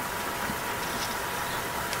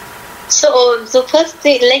 So first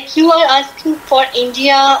thing, like you are asking for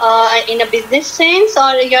India in a business sense,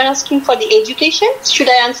 or you are asking for the education? Should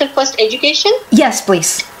I answer first education? Yes,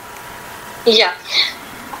 please. Yeah.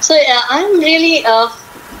 So I'm really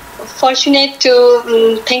fortunate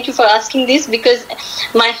to thank you for asking this, because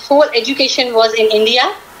my whole education was in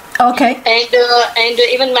India. Okay. And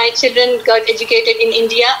even my children got educated in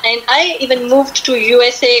India, and I even moved to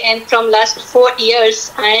USA, and from last 4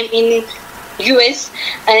 years I am in US,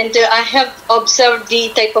 and I have observed the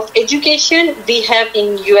type of education we have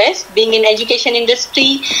in US, being in education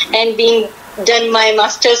industry and being done my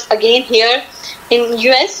master's again here in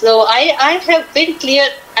US. So I have very clear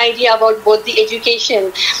idea about both the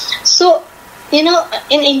education. So, in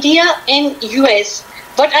India and US,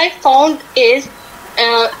 what I found is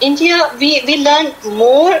India, we learn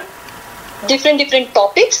more different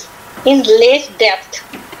topics in less depth.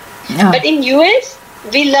 Yeah. But in US,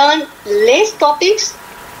 we learn less topics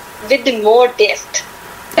with the more depth.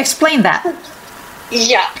 Explain that.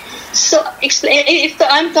 Yeah. So if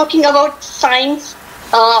I'm talking about science,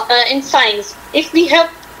 in science, if we have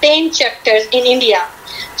 10 chapters in India,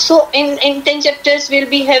 so in 10 chapters we'll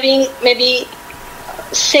be having maybe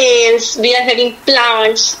sales, we are having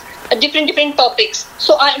plants, different topics.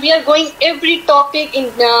 So we are going every topic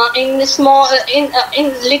in small, in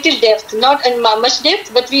little depth, not in much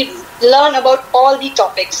depth, but we learn about all the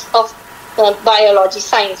topics of biology,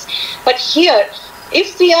 science. But here,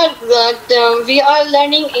 if we are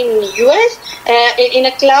learning in US in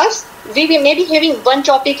a class, we may be having one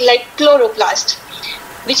topic like chloroplast,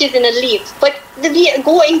 which is in a leaf, but we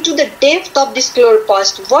go into the depth of this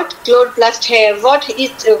chloroplast, what chloroplast have, what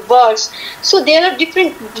it works. So there are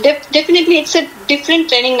definitely it's a different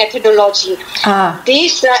training methodology. They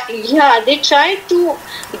try to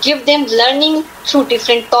give them learning through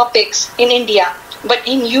different topics in India, but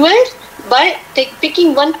in US, by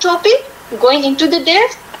picking one topic, going into the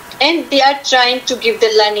depth, and they are trying to give the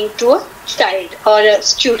learning to a child or a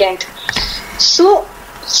student. So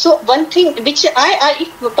one thing which I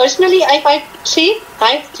personally, if I say,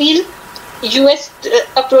 I feel US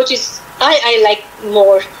approach is I like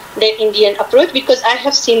more than Indian approach, because I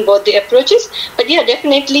have seen both the approaches. But yeah,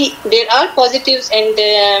 definitely there are positives and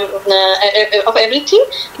of everything.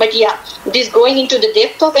 But yeah, this going into the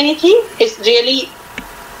depth of anything is really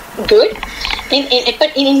good.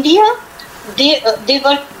 But in India, they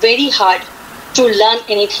work very hard to learn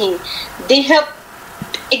anything. They have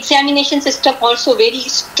examination system also very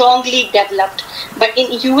strongly developed. But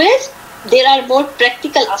in US, there are more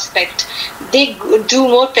practical aspect. They do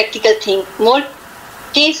more practical thing, more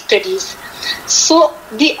case studies. So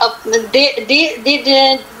they are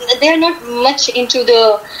not much into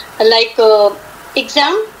the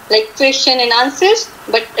exam, like question and answers,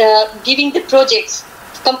 but giving the projects,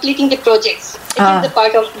 completing the projects. It is the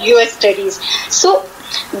part of US studies. So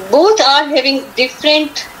both are having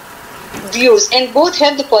different views and both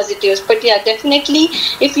have the positives. But yeah, definitely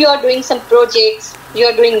if you are doing some projects, you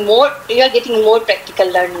are getting more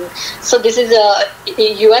practical learning. So this is a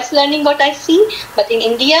US learning what I see. But in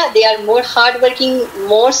India, they are more hardworking,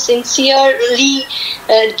 more sincerely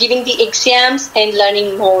giving the exams and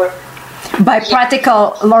learning more. By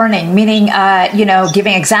practical learning, meaning,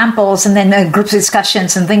 giving examples and then group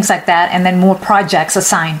discussions and things like that, and then more projects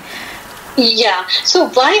assigned. Yeah. So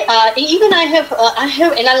why? Even I have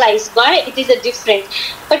analyzed why it is a different.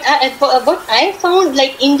 But what I found,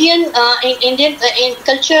 like Indian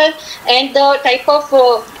culture and the type of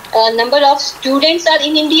number of students are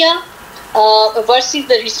in India, versus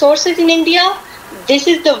the resources in India, this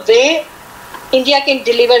is the way India can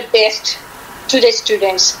deliver best to the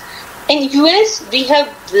students. In US, we have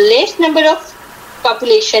less number of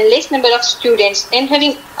population, less number of students, and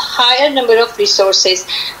having higher number of resources.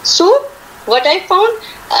 So what I found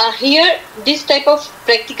here, this type of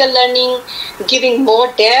practical learning, giving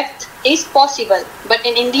more depth is possible. But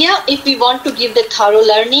in India, if we want to give the thorough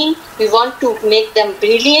learning, we want to make them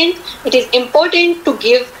brilliant, it is important to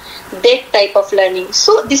give that type of learning.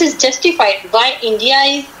 So this is justified. Why India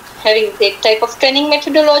is having that type of training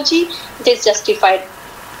methodology, it is justified.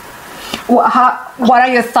 What are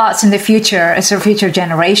your thoughts in the future as a future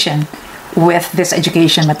generation with this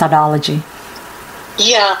education methodology?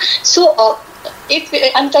 Yeah, so if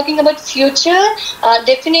I'm talking about future,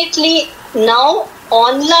 definitely now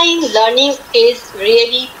online learning is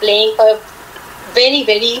really playing a very,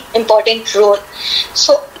 very important role.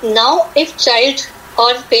 So now if child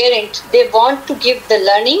or parent, they want to give the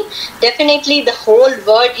learning, definitely the whole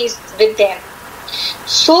world is with them.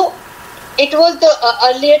 So it was the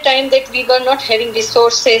earlier time that we were not having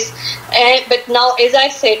resources, but now, as I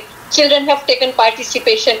said, children have taken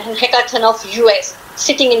participation in hackathon of US,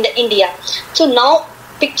 sitting in the India. So now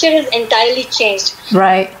picture has entirely changed.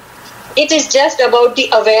 Right. It is just about the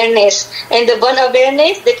awareness, and the one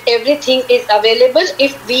awareness that everything is available.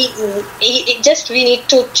 If we need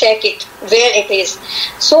to check it where it is.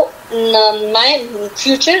 So my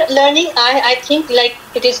future learning, I think like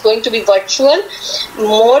it is going to be virtual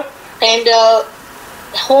more, and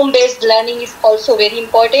home-based learning is also very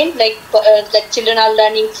important. Like children are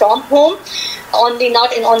learning from home,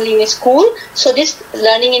 not only in school. So this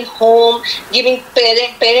learning in home, giving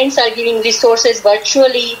parents are giving resources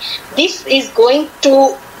virtually. This is going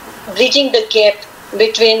to bridging the gap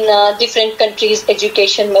between different countries'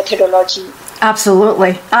 education methodology.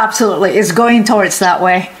 Absolutely. It's going towards that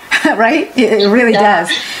way, right? It really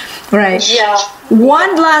does. Right. Yeah.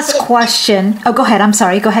 One last question. Oh, go ahead. I'm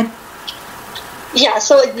sorry. Go ahead. Yeah,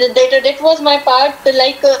 so that was my part.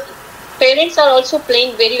 Parents are also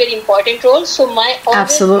playing very, very important role. So my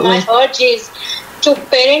urge is to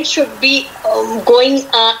parents should be going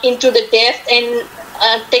into the depth and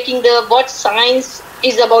taking what science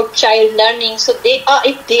is about child learning. So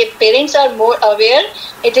if the parents are more aware,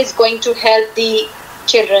 it is going to help the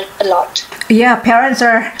children a lot. Yeah, parents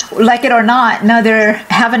are, like it or not,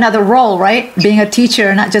 have another role, right? Being a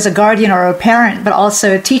teacher, not just a guardian or a parent, but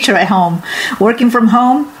also a teacher at home, working from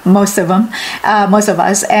home, most of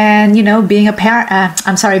us, and being a parent.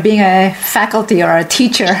 Being a faculty or a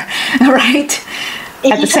teacher, right?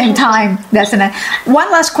 At the same time, one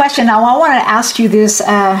last question. Now, I want to ask you this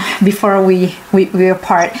before we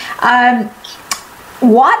apart.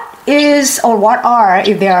 What is, or what are,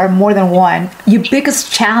 if there are more than one, your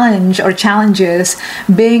biggest challenge or challenges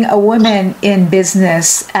being a woman in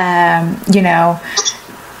business,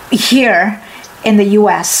 here in the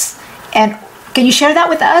U.S.? And can you share that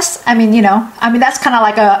with us? That's kind of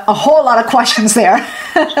like a whole lot of questions there.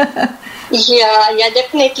 Yeah,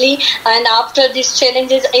 definitely. And after these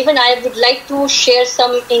challenges, even I would like to share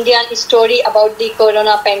some Indian story about the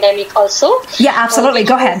corona pandemic also. Yeah, absolutely.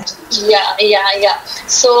 Go ahead. Yeah.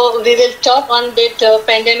 So we will talk on that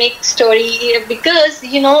pandemic story because,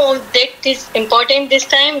 that is important this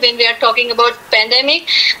time when we are talking about pandemic.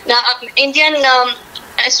 Indian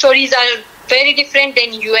stories are very different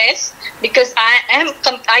than US because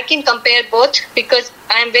I can compare both because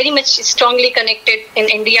I am very much strongly connected in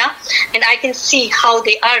India and I can see how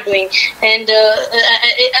they are doing. And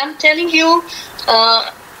I'm telling you,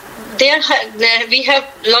 we have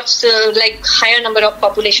lots higher number of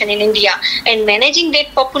population in India, and managing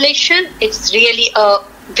that population is really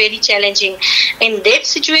very challenging. In that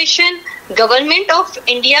situation, government of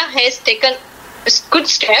India has taken good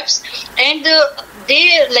steps, and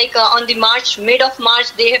they on the mid of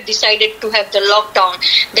March they have decided to have the lockdown.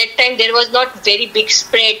 That time there was not very big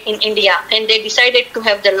spread in India, and they decided to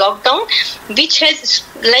have the lockdown, which has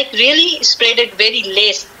really spreaded very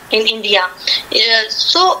less in India.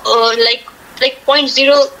 So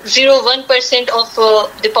 0.001% of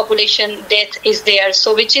the population death is there.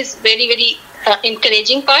 So which is very, very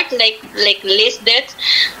encouraging part, less death.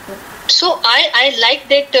 So I like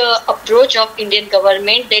that approach of Indian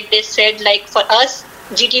government that they said for us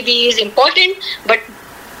GDP is important, but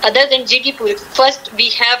other than GDP, first we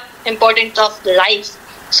have importance of life.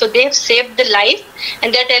 So they have saved the life,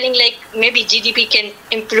 and they're telling maybe GDP can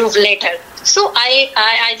improve later. So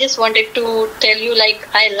I just wanted to tell you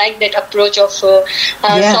I like that approach of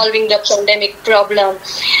solving the pandemic problem.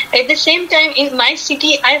 At the same time, in my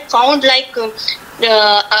city, I found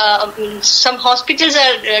some hospitals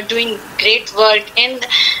are doing great work, and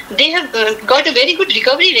they have got a very good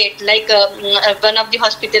recovery rate. Like one of the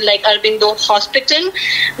hospital, like Arbindo Hospital,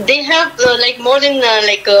 they have like more than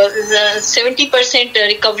 70%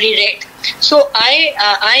 recovery rate. So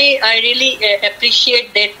I really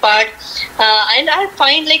appreciate that part, and I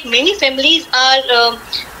find like many families are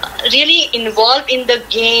really involved in the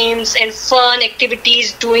games and fun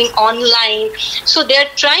activities doing online. So they are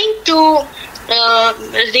trying to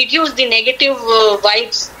reduce the negative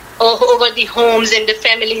vibes over the homes and the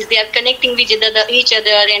families. They are connecting with each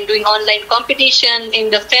other and doing online competition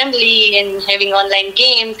in the family and having online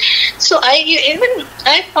games. So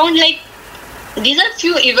I found like these are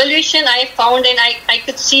few evaluation I found, and I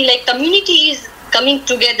could see like community is coming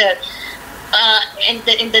together. And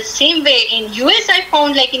in the same way in US, I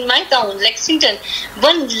found like in my town, Lexington,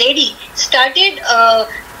 one lady started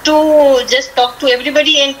to just talk to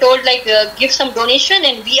everybody and told like give some donation,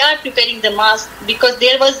 and we are preparing the mask because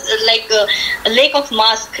there was like a lack of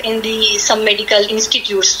mask in some medical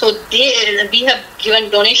institutes. So we have given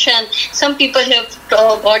donation. Some people have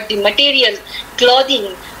got the material,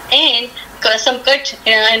 clothing, and some cut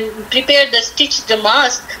and prepared stitch the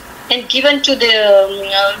mask and given to the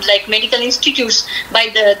like medical institutes. By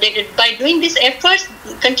doing these efforts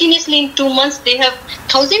continuously in 2 months, they have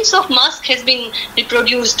thousands of masks has been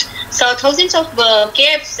reproduced. So thousands of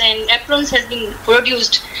caps and aprons has been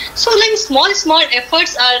produced. So like small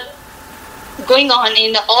efforts are going on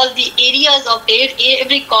in all the areas of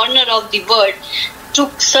every corner of the world to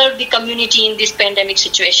serve the community in this pandemic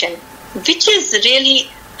situation, which is really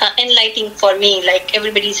enlightening for me. Like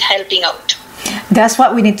everybody's helping out. That's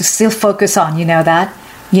what we need to still focus on, rather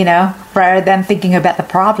than thinking about the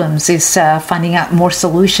problems, is finding out more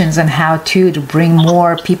solutions and how to bring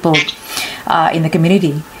more people in the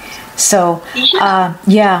community. So,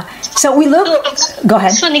 So we look. Go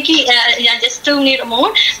ahead. So, Nicky, just to need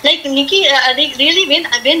more. Like, Nicky, really, when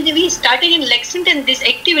we started in Lexington, this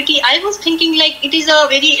activity, I was thinking like it is a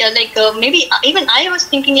very, maybe even I was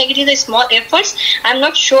thinking like it is a small efforts. I'm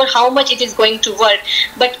not sure how much it is going to work.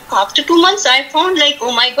 But after 2 months, I found like,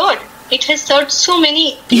 oh my God, it has served so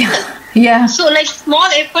many people. Yeah. So, like, small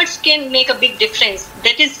efforts can make a big difference.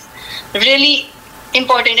 That is really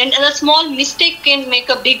important, and a small mistake can make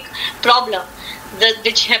a big problem,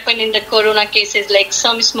 which happened in the corona cases. Like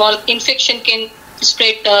some small infection can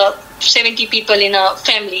spread 70 people in a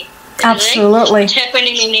family. Absolutely. Right? It happened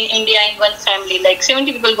in India in one family. Like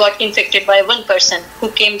 70 people got infected by one person who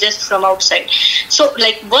came just from outside. So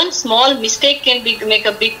like one small mistake can make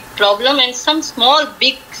a big problem, and some small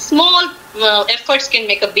efforts can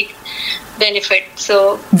make a big benefit.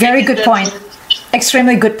 So very good point.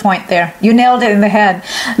 Extremely good point there. You nailed it in the head.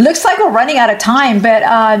 Looks like we're running out of time, but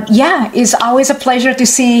it's always a pleasure to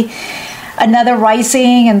see another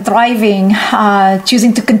rising and thriving,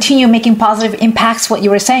 choosing to continue making positive impacts, what you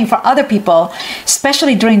were saying, for other people,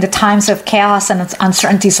 especially during the times of chaos and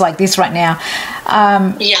uncertainties like this right now.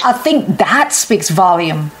 I think that speaks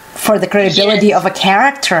volume for the credibility of a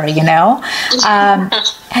character,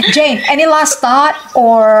 Jain, any last thought,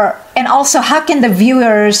 and also how can the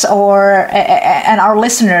viewers and our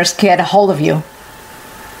listeners get a hold of you?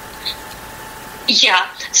 Yeah,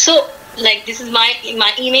 so like this is my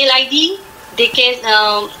email ID. They can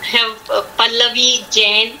have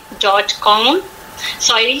pallavijain.com.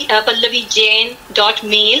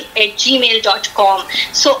 pallavijain.mail@gmail.com.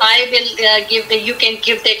 So I will you can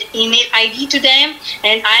give that email ID to them,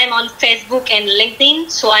 and I am on Facebook and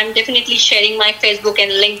LinkedIn. So I'm definitely sharing my Facebook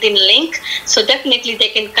and LinkedIn link. So definitely they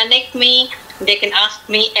can connect me. They can ask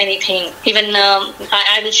me anything. Even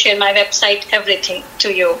I will share my website, everything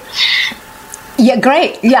to you. Yeah,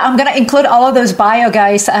 great. Yeah, I'm going to include all of those bio,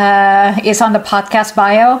 guys. It's on the podcast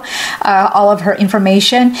bio, all of her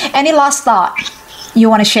information. Any last thought you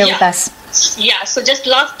want to share with us? Yeah, so just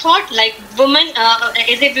last thought, like woman,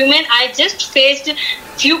 as a woman, I just faced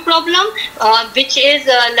few problem, which is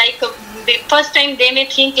the first time they may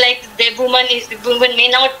think like the woman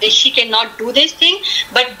she cannot do this thing,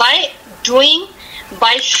 but by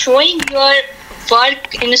showing your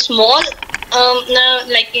work in a small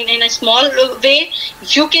in a small way,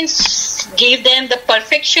 you can give them the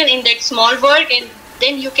perfection in that small work, and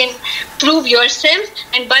then you can prove yourself.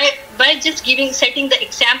 And by just setting the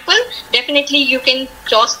example, definitely you can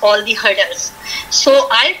cross all the hurdles. So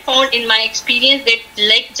I found in my experience that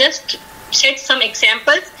like just set some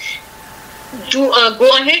examples. Go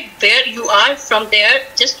ahead where you are. From there,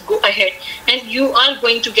 just go ahead, and you are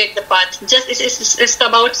going to get the path. Just it's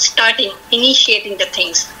about initiating the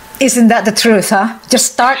things. Isn't that the truth, huh?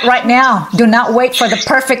 Just start right now. Do not wait for the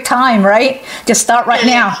perfect time, right? Just start right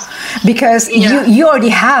now, because you already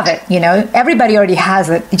have it. You know, everybody already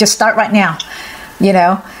has it. You just start right now. You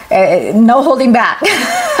know, no holding back.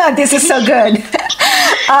 This is so good.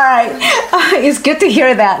 All right, it's good to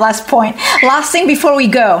hear that last point. Last thing before we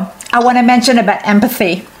go, I want to mention about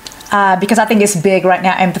empathy. Because I think it's big right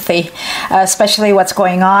now, empathy, especially what's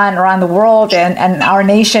going on around the world and our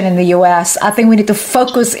nation in the U.S. I think we need to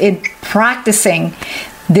focus in practicing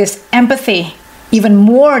this empathy even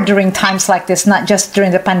more during times like this, not just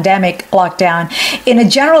during the pandemic lockdown. In a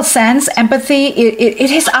general sense, empathy, it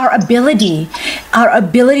is our ability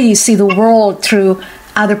to see the world through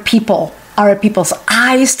other people, other people's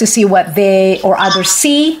eyes, to see what they or others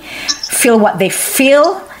see, feel what they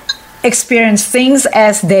feel, experience things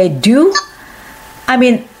as they do. I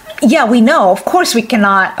mean, yeah, we know, of course, we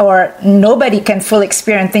cannot, or nobody can fully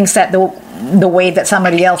experience things that the way that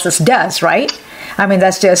somebody else's does, right? I mean,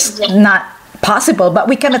 that's just not possible, but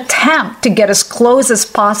we can attempt to get as close as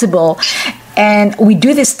possible. And we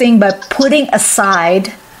do this thing by putting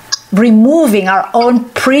aside, removing our own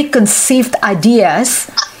preconceived ideas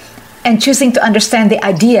and choosing to understand the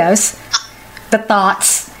ideas, the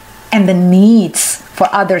thoughts, and the needs for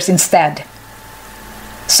others instead.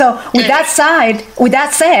 So with that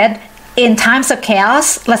said, in times of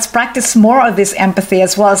chaos, let's practice more of this empathy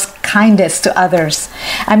as well as kindness to others.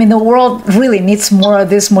 I mean, the world really needs more of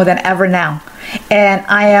this more than ever now. And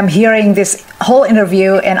I am hearing this whole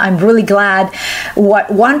interview, and I'm really glad what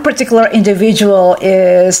one particular individual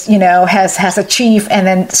is, has achieved and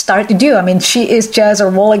then started to do. I mean, she is just a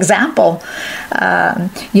role example,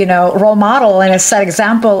 role model, and a set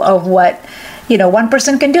example of what, one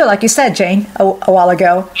person can do. Like you said, Jain, a while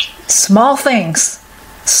ago, small things,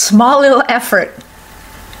 small little effort,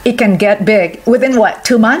 it can get big. Within what,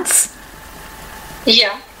 2 months?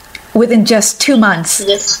 Yeah. Within just 2 months.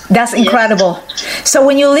 Yes. That's incredible. Yes. So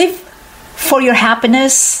when you live for your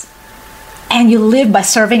happiness and you live by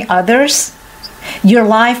serving others, your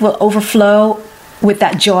life will overflow with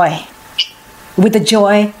that joy, with the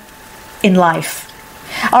joy in life.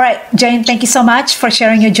 All right, Jain, thank you so much for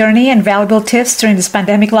sharing your journey and valuable tips during this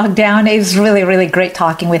pandemic lockdown. It was really, really great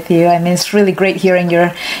talking with you. I mean, it's really great hearing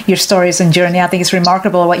your stories and journey. I think it's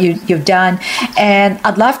remarkable what you've done. And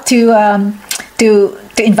I'd love to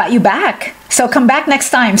invite you back. So come back next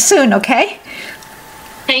time soon, okay?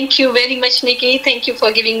 Thank you very much, Nikki. Thank you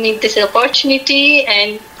for giving me this opportunity,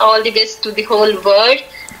 and all the best to the whole world.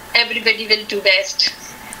 Everybody will do best.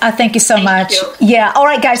 Thank you so much. You. Yeah. All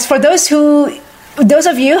right, guys. For those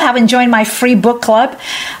of you who haven't joined my free book club,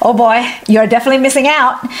 oh boy, you're definitely missing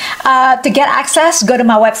out. To get access, go to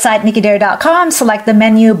my website, nickydare.com, select the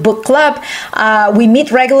menu Book Club. We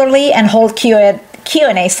meet regularly and hold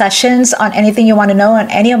Q&A sessions on anything you want to know on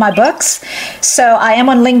any of my books. So I am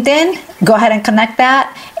on LinkedIn. Go ahead and connect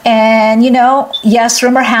that. And, yes,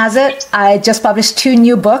 rumor has it, I just published 2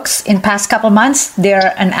 new books in past couple months.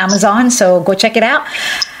 They're on Amazon, so go check it out.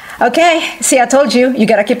 Okay, see, I told you, you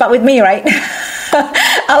got to keep up with me, right?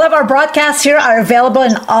 All of our broadcasts here are available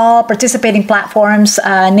in all participating platforms,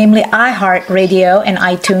 namely iHeartRadio and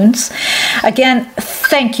iTunes. Again,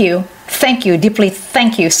 thank you, deeply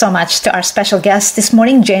thank you so much to our special guest this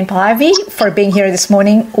morning, Jain Pallavi, for being here this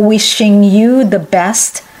morning. Wishing you the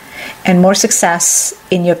best and more success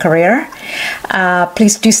in your career.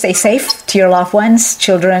 Please do stay safe to your loved ones,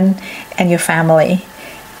 children, and your family.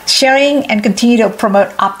 Sharing and continue to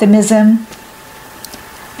promote optimism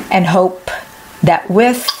and hope that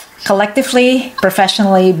with collectively,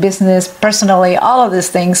 professionally, business, personally, all of these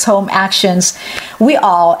things, home actions, we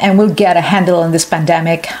all and will get a handle on this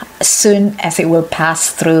pandemic as soon as it will pass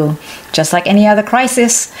through. Just like any other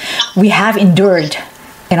crisis we have endured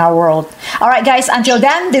in our world. All right, guys, until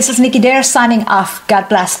then, this is Nicky Dare signing off. God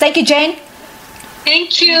bless. Thank you, Jain.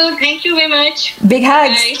 Thank you. Thank you very much. Big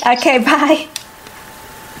hugs. Bye. Okay, bye.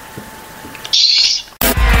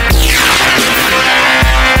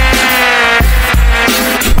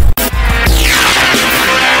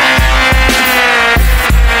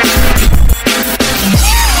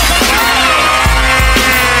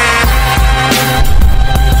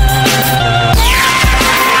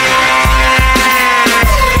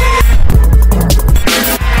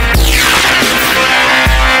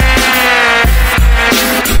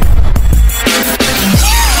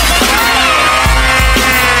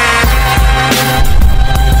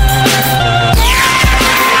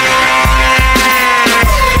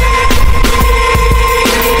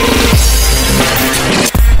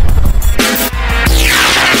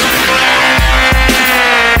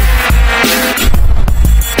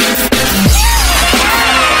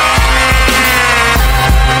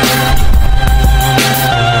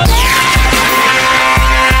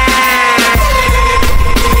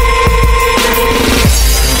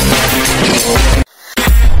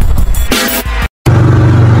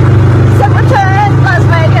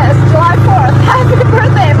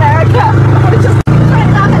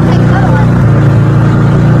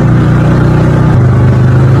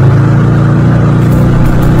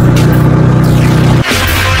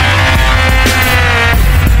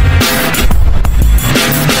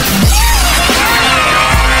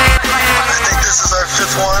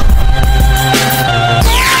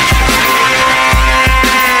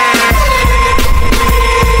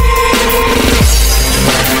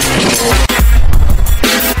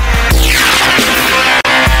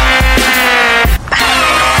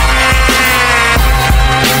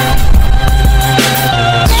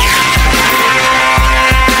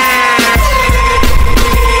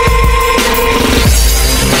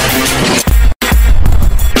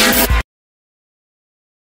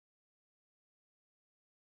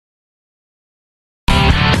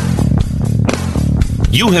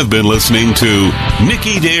 You have been listening to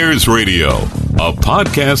Nicky Dare's Radio, a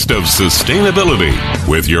podcast of sustainability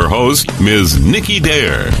with your host, Ms. Nicky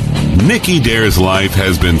Dare. Nicky Dare's life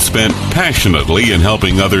has been spent passionately in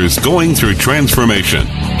helping others going through transformation,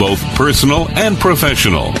 both personal and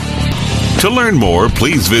professional. To learn more,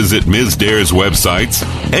 please visit Ms. Dare's websites,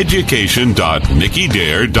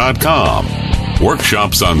 education.nickydare.com.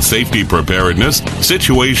 Workshops on safety preparedness,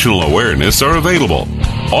 situational awareness are available.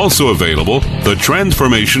 Also available, the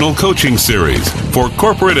Transformational Coaching Series. For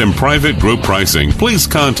corporate and private group pricing, please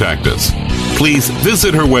contact us. Please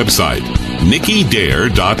visit her website,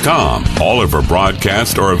 nickydare.com. All of her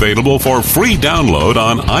broadcasts are available for free download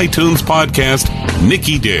on iTunes podcast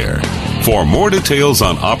Nicky Dare. For more details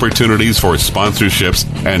on opportunities for sponsorships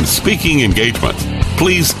and speaking engagements,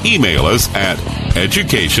 please email us at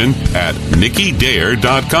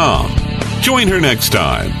education@nickydare.com. Join her next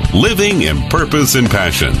time, living in purpose and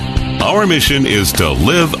passion. Our mission is to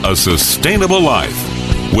live a sustainable life.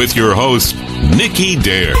 With your host, Nicky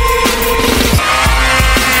Dare.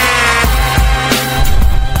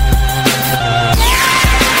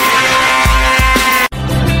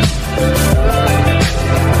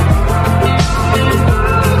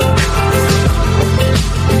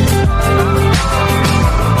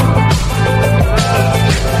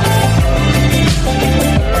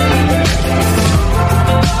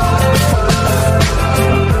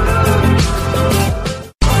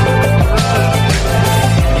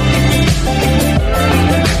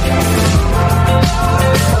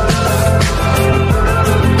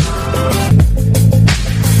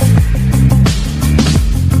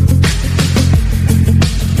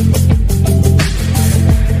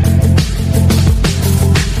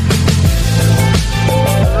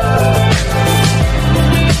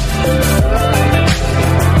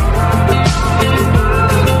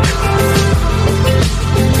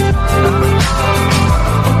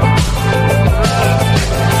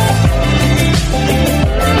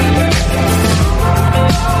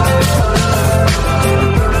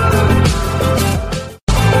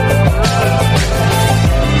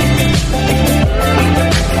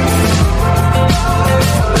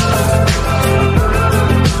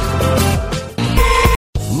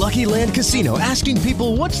 Casino, asking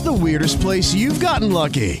people, what's the weirdest place you've gotten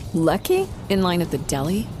lucky? Lucky? In line at the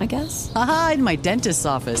deli, I guess? Aha, in my dentist's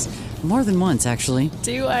office. More than once, actually.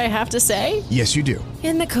 Do I have to say? Yes, you do.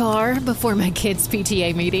 In the car before my kids'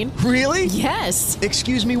 PTA meeting. Really? Yes.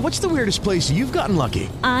 Excuse me, what's the weirdest place you've gotten lucky?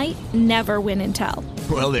 I never win and tell.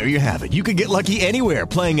 Well, there you have it. You can get lucky anywhere,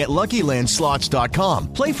 playing at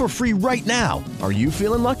LuckyLandSlots.com. Play for free right now. Are you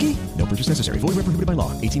feeling lucky? No purchase necessary. Void where prohibited by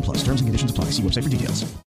law. 18+. Terms and conditions apply. See website for details.